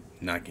avoid it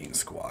not getting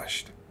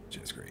squashed, which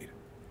is great.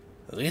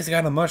 At least I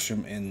got a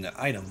mushroom in the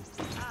item.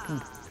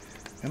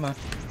 Come on.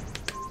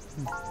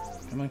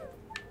 Come on.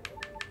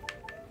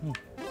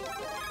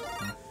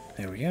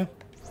 There we go.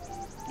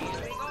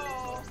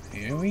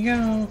 Here we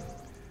go.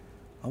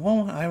 I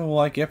will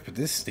like it for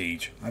this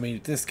stage. I mean,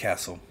 this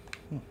castle.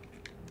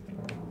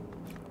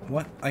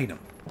 What item?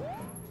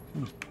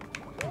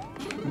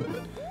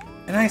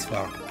 An ice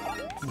flower.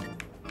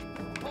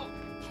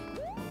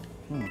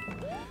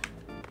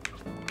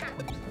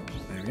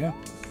 There we go.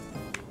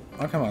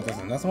 Oh, come on. That's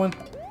another one.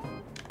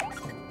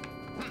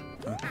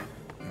 There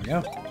we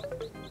go.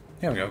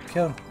 Here we go.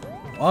 Kill.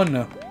 Oh,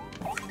 no.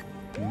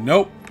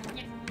 Nope.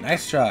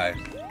 Nice try.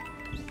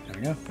 There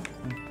we go.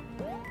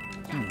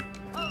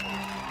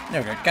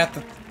 There we go. Got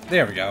the...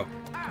 There we go.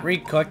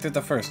 Recollected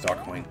the first star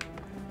coin.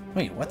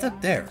 Wait, what's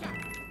up there?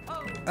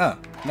 Ah,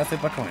 nothing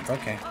but coins.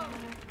 Okay.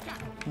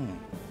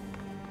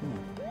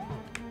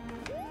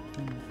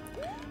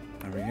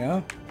 There we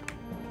go.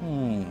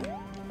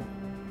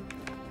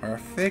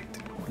 Perfect.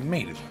 We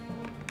made it.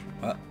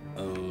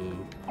 Uh-oh.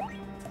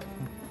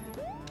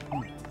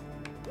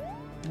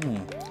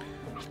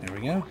 There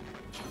we go.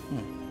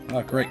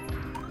 Oh, great.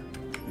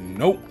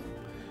 Nope.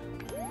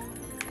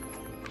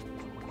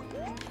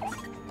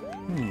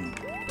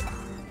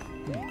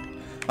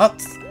 Oh,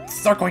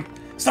 star coin!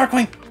 Star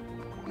coin!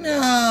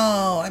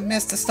 No! I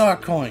missed the star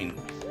coin!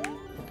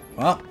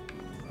 Well,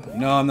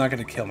 no, I'm not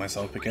gonna kill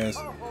myself because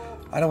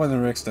I don't want the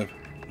risk of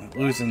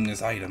losing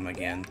this item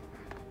again.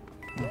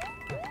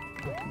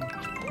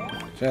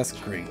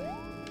 Just great.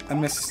 I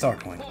missed the star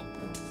coin.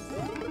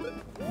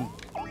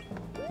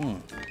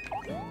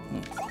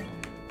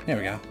 There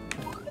we go.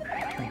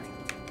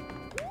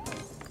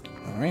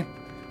 Alright.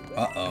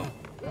 Uh-oh.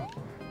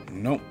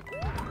 Nope.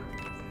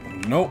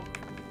 Nope.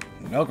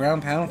 No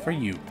ground pound for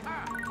you.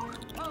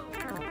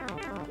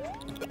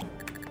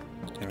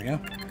 There we go.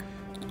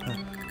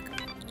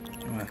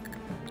 Come on.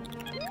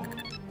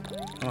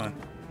 Come on.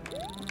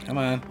 Come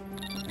on.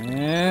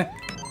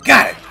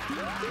 Got it!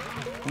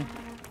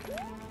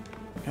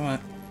 Come on.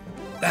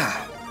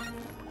 Ah!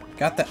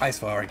 Got the ice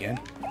flower again.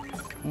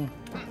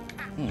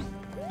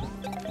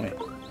 Wait.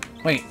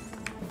 Wait.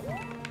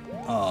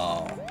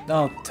 Oh.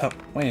 No.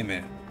 Wait a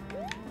minute.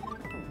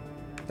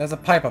 There's a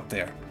pipe up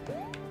there.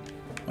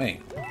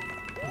 Wait.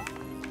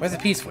 Where's the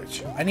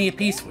P-switch? I need a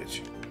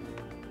P-switch.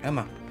 Come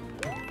on.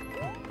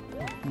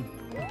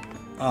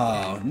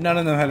 Oh, none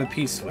of them had a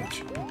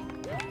P-switch.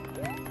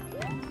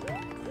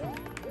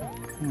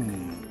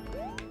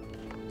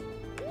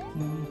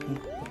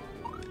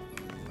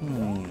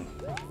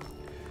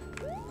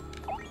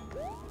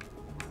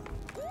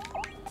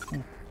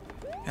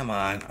 Come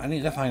on, I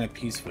need to find a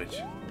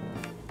P-switch.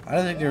 I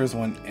don't think there is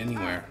one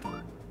anywhere.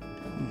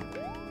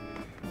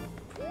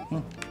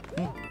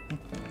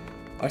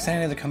 I was saying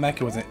I had to come back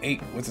here with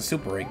a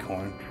super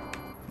acorn.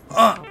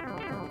 Ah!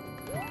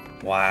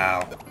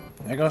 Wow.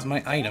 There goes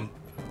my item.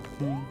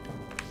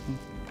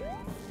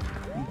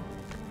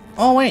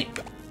 Oh, wait.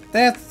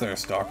 That's their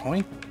star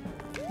coin.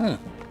 Huh.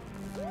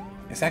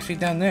 It's actually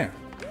down there.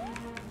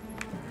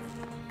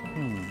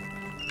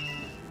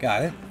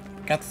 Got it.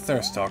 Got the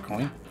third star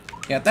coin.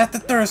 Yeah, that's the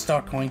third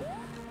star coin.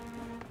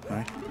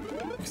 Alright.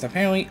 Because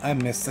apparently I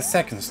missed the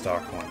second star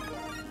coin.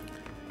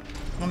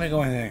 Let me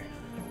go ahead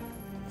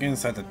and get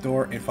inside the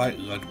door and fight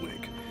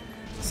Ludwig.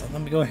 So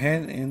let me go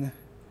ahead and...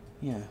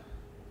 yeah.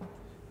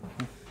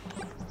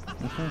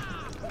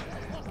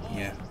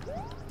 Yeah.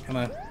 Come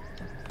on.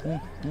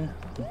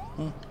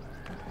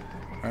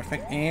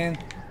 Perfect. And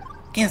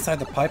get inside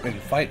the pipe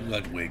and fight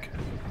Ludwig.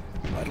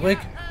 Ludwig,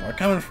 we're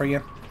coming for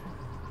you.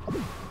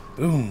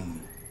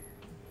 Boom.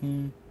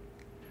 Come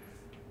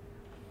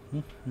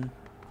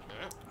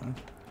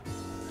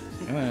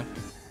on.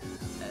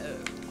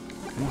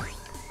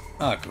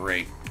 Oh,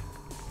 great.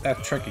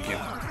 That trick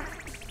again.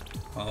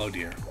 Oh,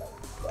 dear.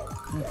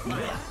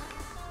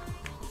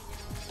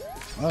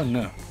 Oh,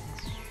 no.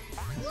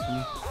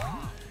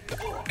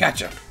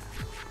 Gotcha.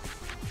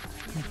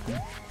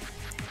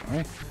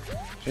 Alright.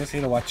 Just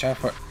need to watch out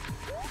for...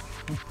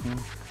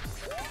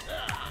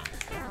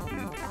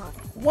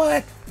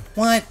 What?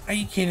 What? Are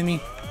you kidding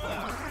me?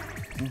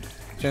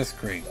 Just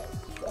great.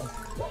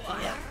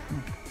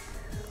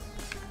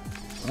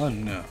 Oh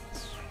no.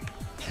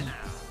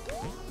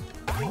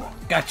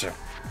 Gotcha.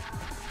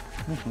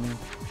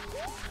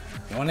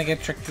 Don't want to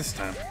get tricked this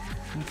time.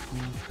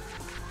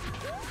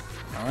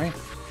 Alright.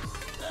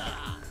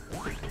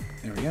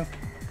 There we go.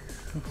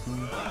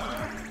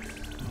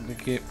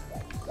 Look at...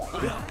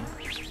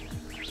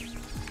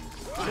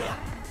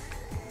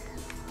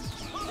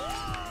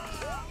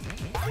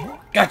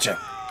 Gotcha!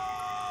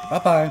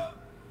 Bye-bye.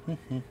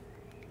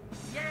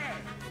 Yeah,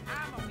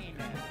 I'm a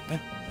winner.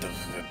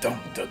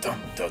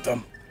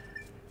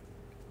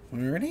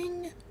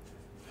 Ring?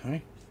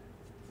 Alright.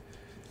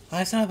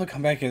 I still have to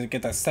come back and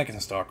get that second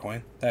star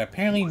coin that I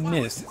apparently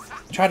missed.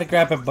 Tried to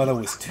grab it, but it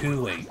was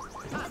too late.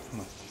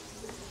 Come on.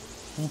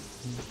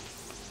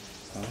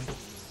 Alright.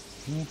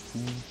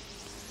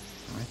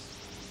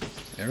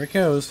 There it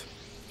goes.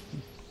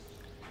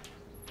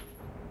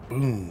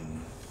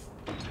 Boom.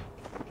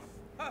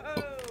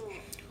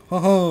 Ho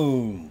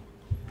ho!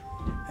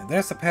 And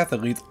there's the path that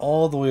leads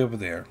all the way over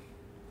there.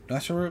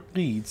 Not sure where it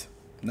leads.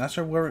 Not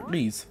sure where it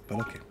leads,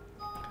 but okay.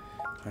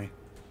 Alright.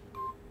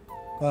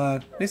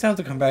 But at least I have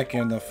to come back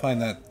here and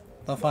find that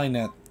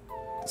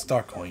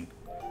star coin.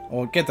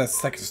 Or get that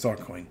second star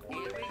coin.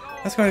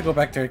 Let's go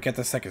back there and get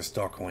the second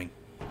star coin.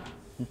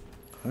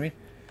 Alright.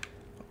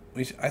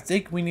 I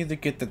think we need to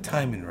get the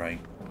timing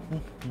right.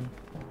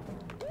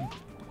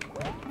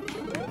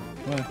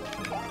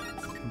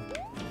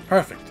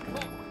 Perfect.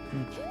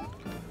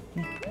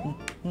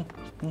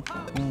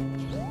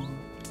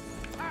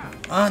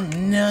 Oh,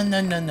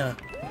 no.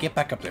 Get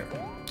back up there.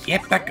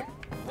 Get back up.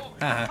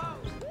 Haha.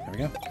 There we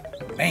go.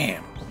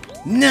 Bam.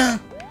 No.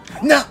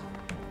 No.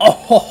 Oh,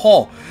 ho,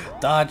 ho.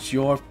 Dodge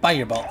your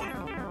fireball.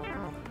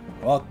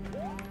 Well,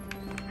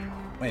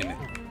 wait a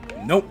minute.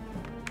 Nope.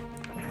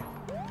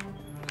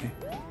 Okay.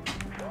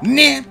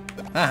 Nah.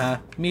 Haha.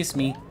 Miss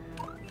me.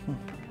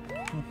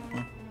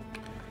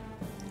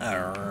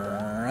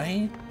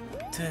 Alright.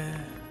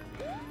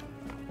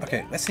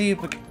 Okay, let's see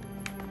if we can...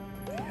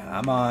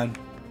 Come on.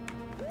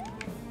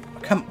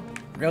 Come...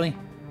 Really?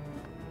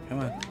 Come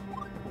on.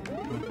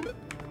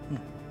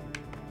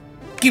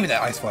 Give me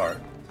that ice flower.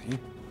 See?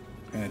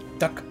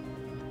 Duck.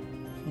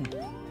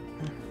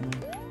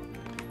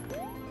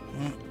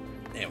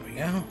 There we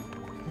go.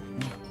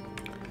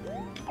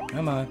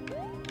 Come on.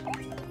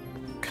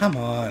 Come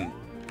on.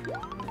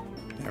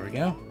 There we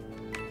go.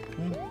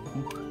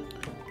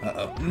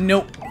 Uh-oh.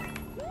 Nope.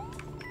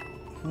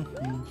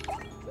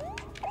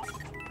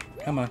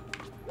 Come on.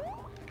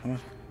 Come on.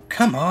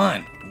 Come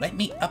on! Let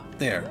me up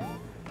there.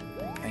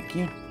 Thank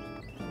you.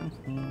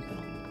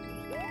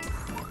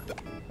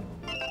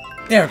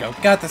 There we go.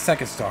 Got the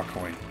second star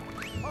coin.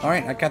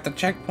 Alright, I got the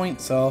checkpoint,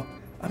 so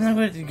I'm not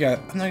going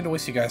to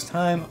waste you guys'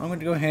 time. I'm going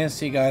to go ahead and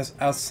see you guys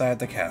outside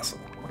the castle.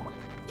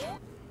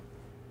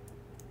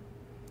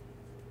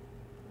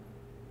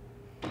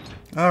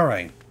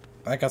 Alright.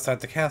 Back outside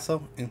the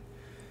castle and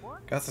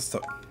got the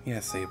stuff. Yeah,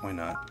 save, why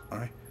not?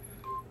 Alright.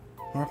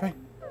 Alright.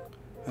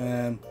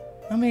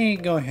 Let me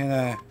go ahead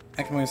and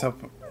activate myself.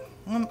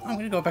 I'm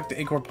gonna go back to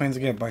Acorn Plains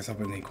again and buy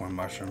myself an acorn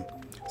mushroom.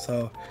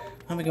 So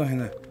let me go ahead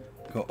and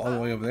go all the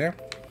way over there.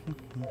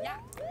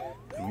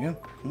 There we go.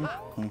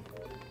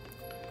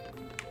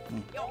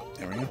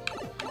 There we go.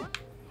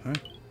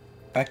 Alright.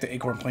 Back to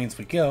Acorn Plains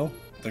we go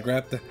to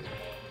grab the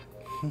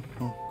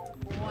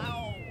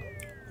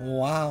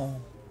Wow.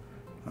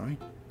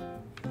 Alright.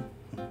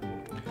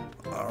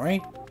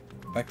 Alright.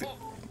 Back to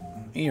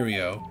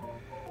Aereo.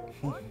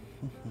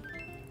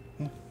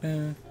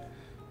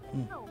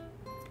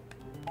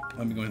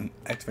 Let me go ahead and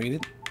activate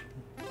it.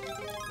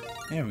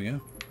 There we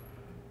go.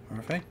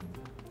 Perfect.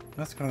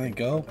 Let's go ahead and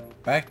go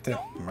back to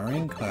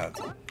Marine Clouds.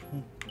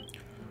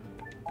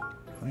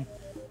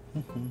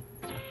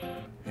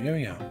 Here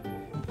we go.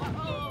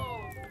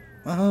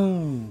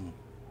 Oh.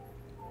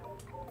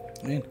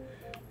 And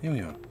here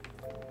we are.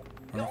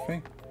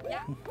 Perfect.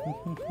 Yeah.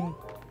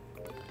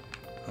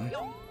 Alright.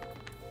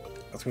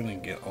 Let's go ahead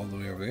and get all the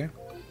way over there.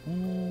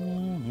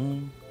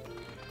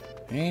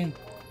 And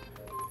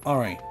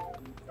alright.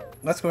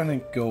 Let's go ahead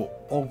and go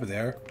over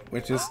there,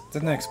 which is the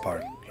next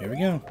part. Here we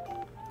go.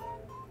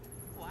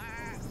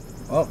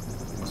 Oh,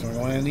 so we're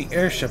going in the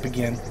airship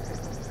again.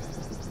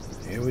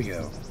 Here we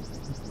go.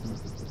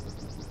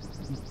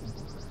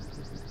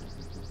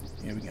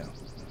 Here we go.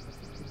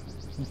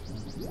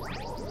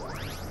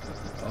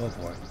 Oh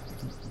boy.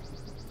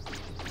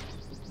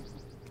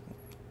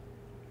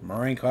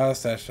 Meringue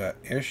class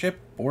airship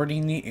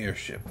boarding the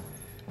airship.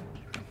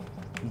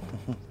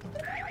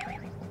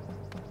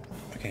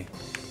 Okay.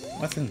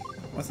 What's in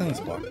this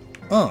block?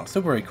 Oh,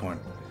 super acorn.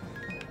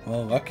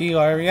 Well, lucky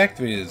I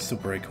reactivated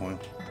super acorn.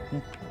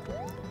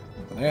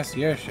 Well, there's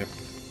the airship.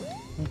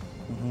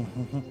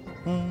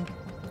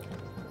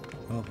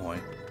 Oh boy.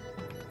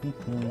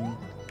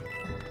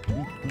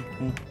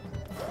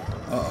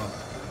 Uh-oh.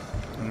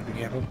 I'm gonna be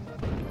careful.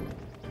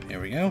 Here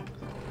we go.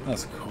 That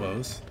was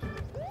close.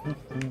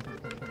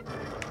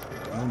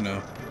 Oh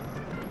no.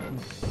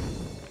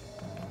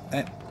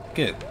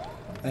 Good.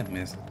 That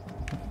missed.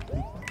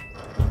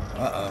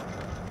 Uh-oh.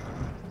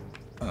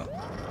 Oh.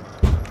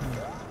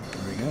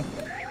 There we go.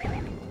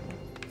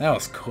 That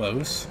was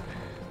close.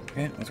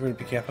 Okay, let's go to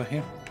be careful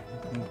here.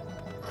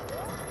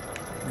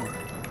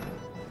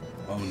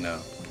 Oh no.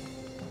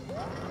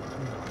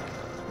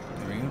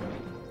 There we go.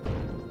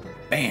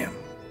 Bam!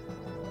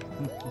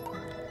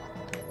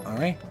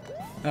 Alright.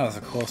 That was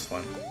a close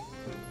one.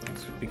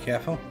 Let's be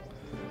careful.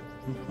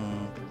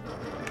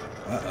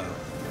 Uh-oh.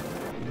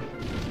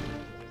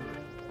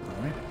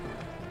 Alright.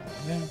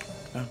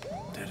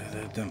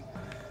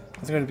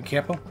 Let's go to be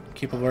careful.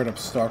 Keep alert of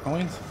star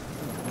coins.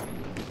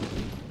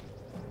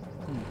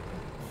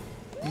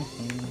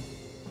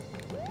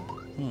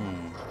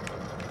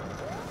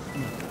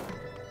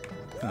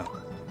 Oh.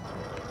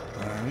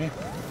 Alright.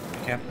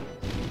 Careful.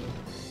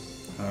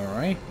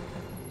 Alright.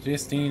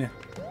 Just need to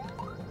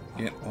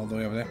get all the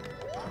way over there.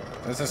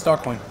 There's a star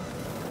coin.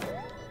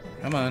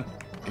 Come on.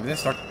 Give me this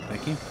star.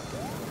 Thank you.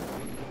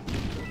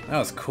 That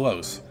was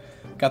close.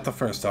 Got the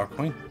first star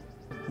coin.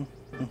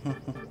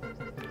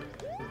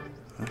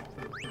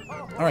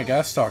 Alright, got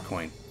a star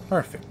coin.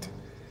 Perfect.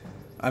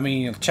 I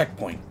mean, a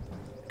checkpoint.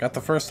 Got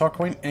the first star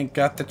coin and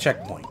got the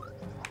checkpoint.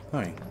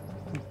 Alright.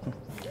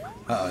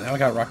 Uh-oh, now we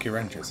got Rocky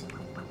Wrenches.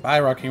 Bye,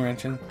 Rocky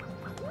Wrenches.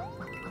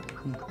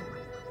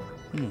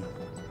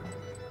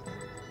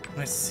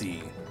 Let's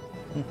see.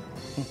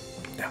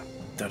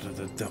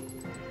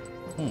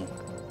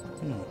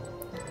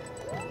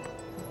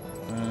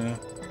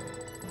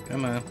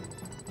 Come on.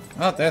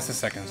 Oh, that's the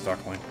second star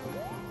coin.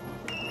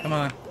 Come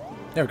on.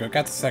 There we go.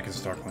 Got the second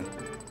star coin.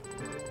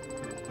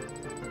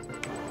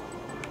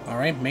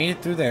 Alright, made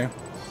it through there.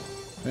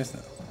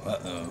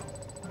 Uh-oh.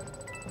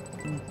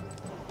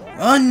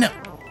 Oh, no!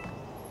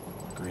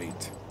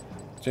 Great.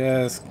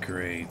 Just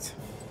great.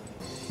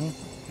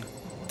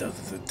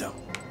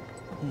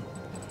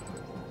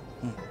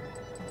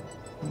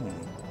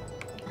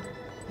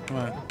 Come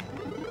on.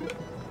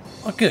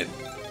 Oh, good.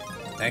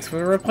 Thanks for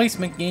the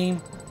replacement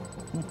game.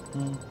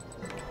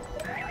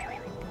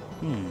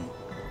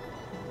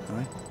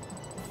 Alright.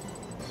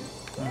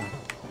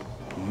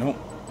 Nope.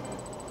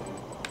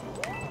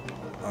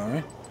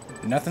 Alright.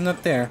 Nothing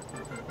up there.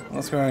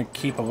 Let's go and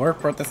keep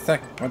alert for the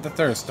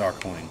third star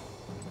coin.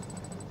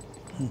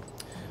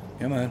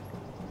 Come on.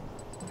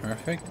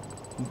 Perfect.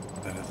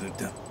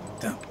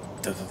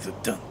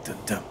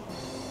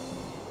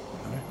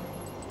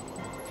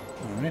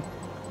 Alright.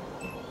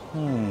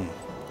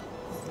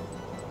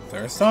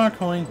 Third star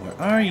coin, where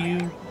are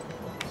you?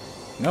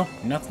 No,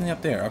 nothing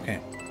up there. Okay.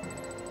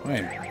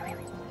 Wait.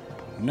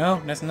 No,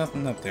 there's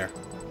nothing up there.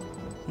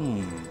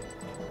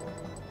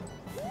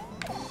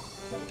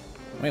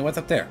 Wait, what's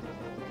up there?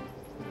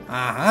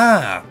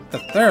 Aha! The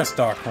third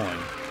star coin.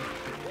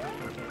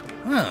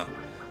 Huh.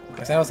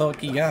 Guess I was a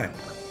lucky guy.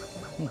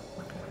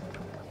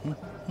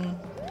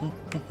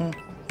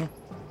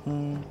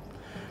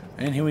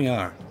 And here we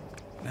are.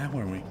 Now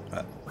where are we?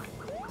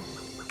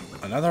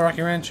 Another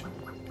Rocky Wrench?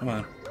 Come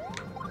on.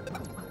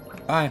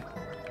 Bye.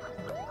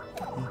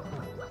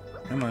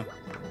 Come on.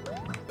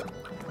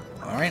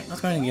 Alright,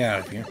 let's go ahead and get out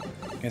of here.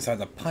 Get inside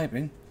the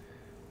piping.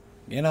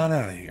 Get on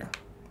out of here.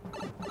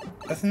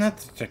 That's not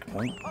the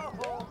checkpoint.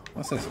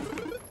 What's this?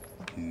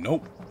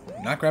 Nope.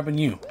 Not grabbing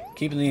you.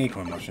 Keeping the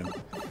acorn mushroom.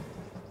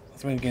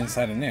 Let's go ahead and get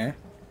inside in there.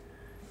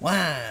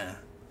 Wow.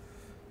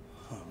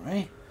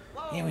 Alright.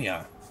 Here we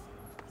are.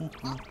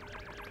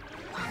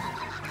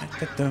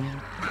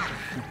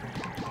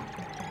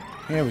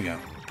 Here we go.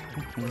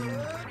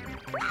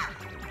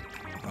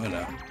 Oh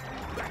no.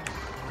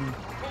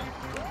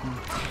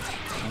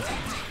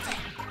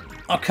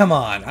 Oh, come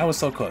on. I was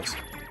so close.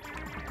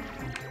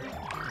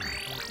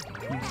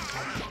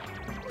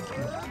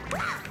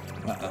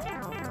 Uh-oh.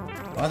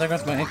 Oh, there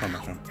goes my acorn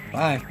mushroom.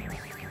 Bye.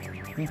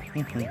 Just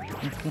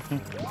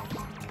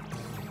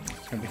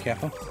gonna be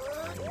careful.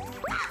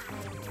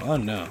 Oh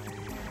no.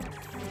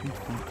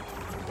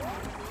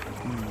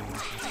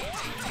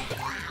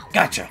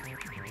 Gotcha!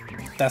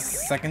 That's the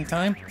second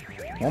time?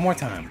 One more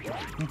time.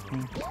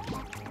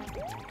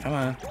 Come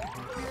on.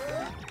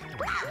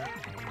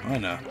 Oh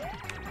no.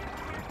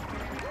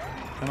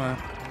 Come on.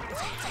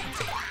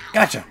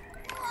 Gotcha!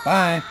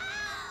 Bye!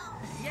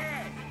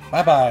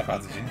 Bye-bye,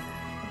 Prodigy.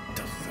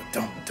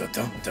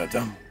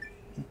 Dum-dum-dum-dum-dum.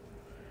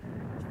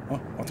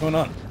 What's going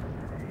on?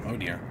 Oh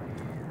dear.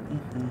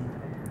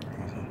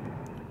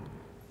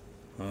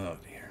 Oh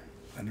dear.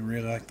 I didn't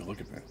really like the look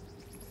of it.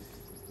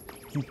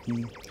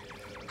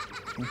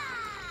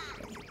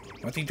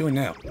 What's he doing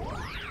now?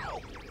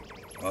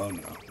 Oh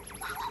no.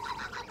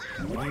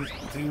 What's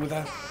he doing with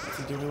that? What's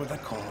he doing with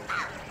that call?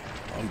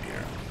 Oh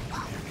dear.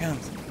 Here it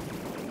comes.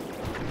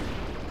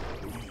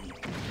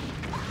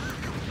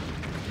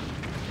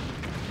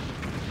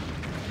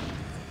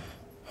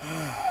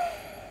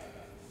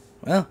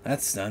 Well,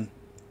 that's done.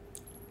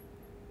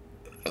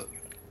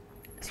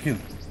 Excuse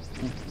me.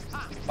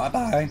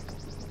 Bye-bye.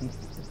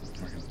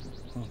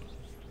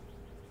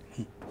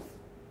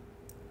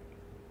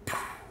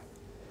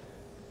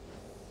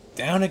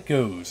 Down it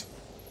goes.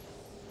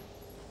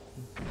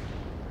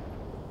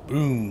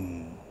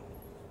 Boom.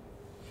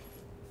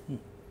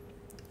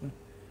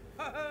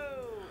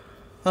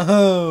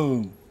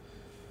 Ho-ho!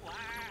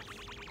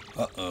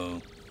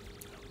 Uh-oh.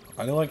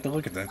 I don't like the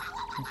look of that.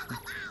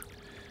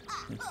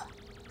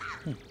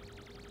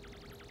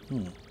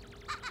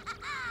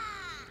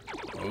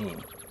 Oh.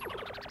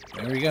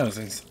 There he goes.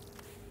 It's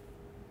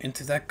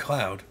into that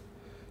cloud.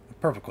 A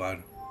purple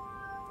cloud.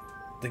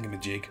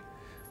 Thingamajig.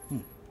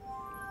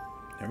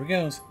 There he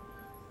goes.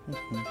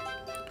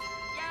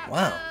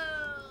 Wow.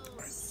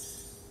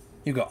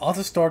 You got all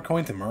the star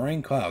coins and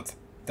Meringue clouds.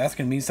 That's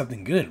gonna mean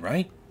something good,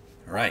 right?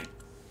 Right.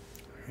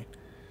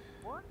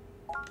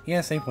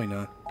 Yeah, same point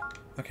on.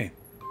 Okay.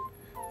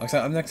 Looks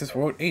like up next is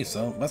Road 8,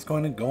 so let's go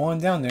ahead and go on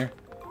down there.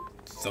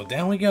 So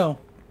down we go.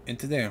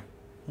 Into there.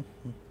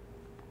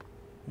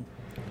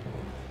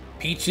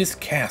 Peach's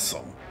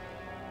Castle.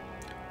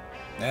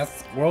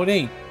 That's Road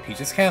 8.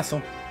 Peach's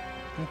Castle.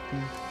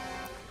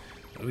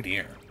 Oh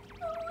dear.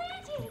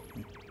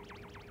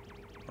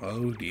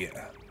 Oh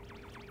dear.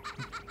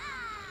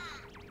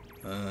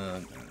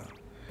 No.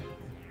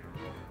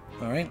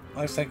 Alright,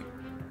 looks like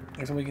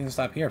we can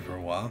stop here for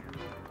a while.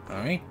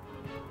 Alright.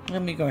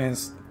 Let me go ahead and...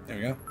 There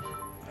we go.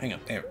 Hang on.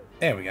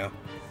 There we go.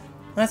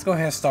 Let's go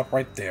ahead and stop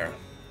right there.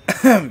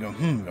 we go.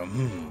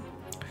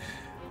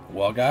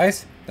 Well,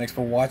 guys, thanks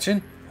for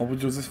watching. Hope you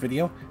enjoyed this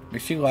video.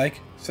 Make sure you like,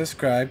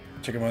 subscribe,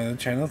 check out my other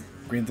channels,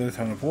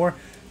 GT2904,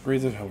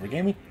 GT2904G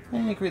Gaming,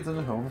 and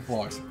GT2904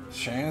 Vlogs.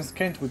 Shannon's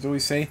Kent would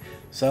always say.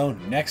 So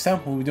next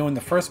time we'll be doing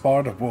the first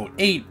part of World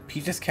 8,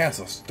 Peach's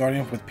Castle,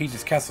 starting off with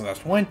Peach's Castle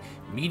 #1,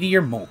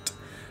 Meteor Molt.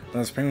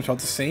 That's pretty much all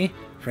to say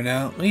for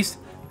now, at least,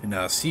 and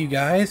I'll see you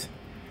guys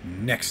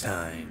next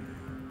time.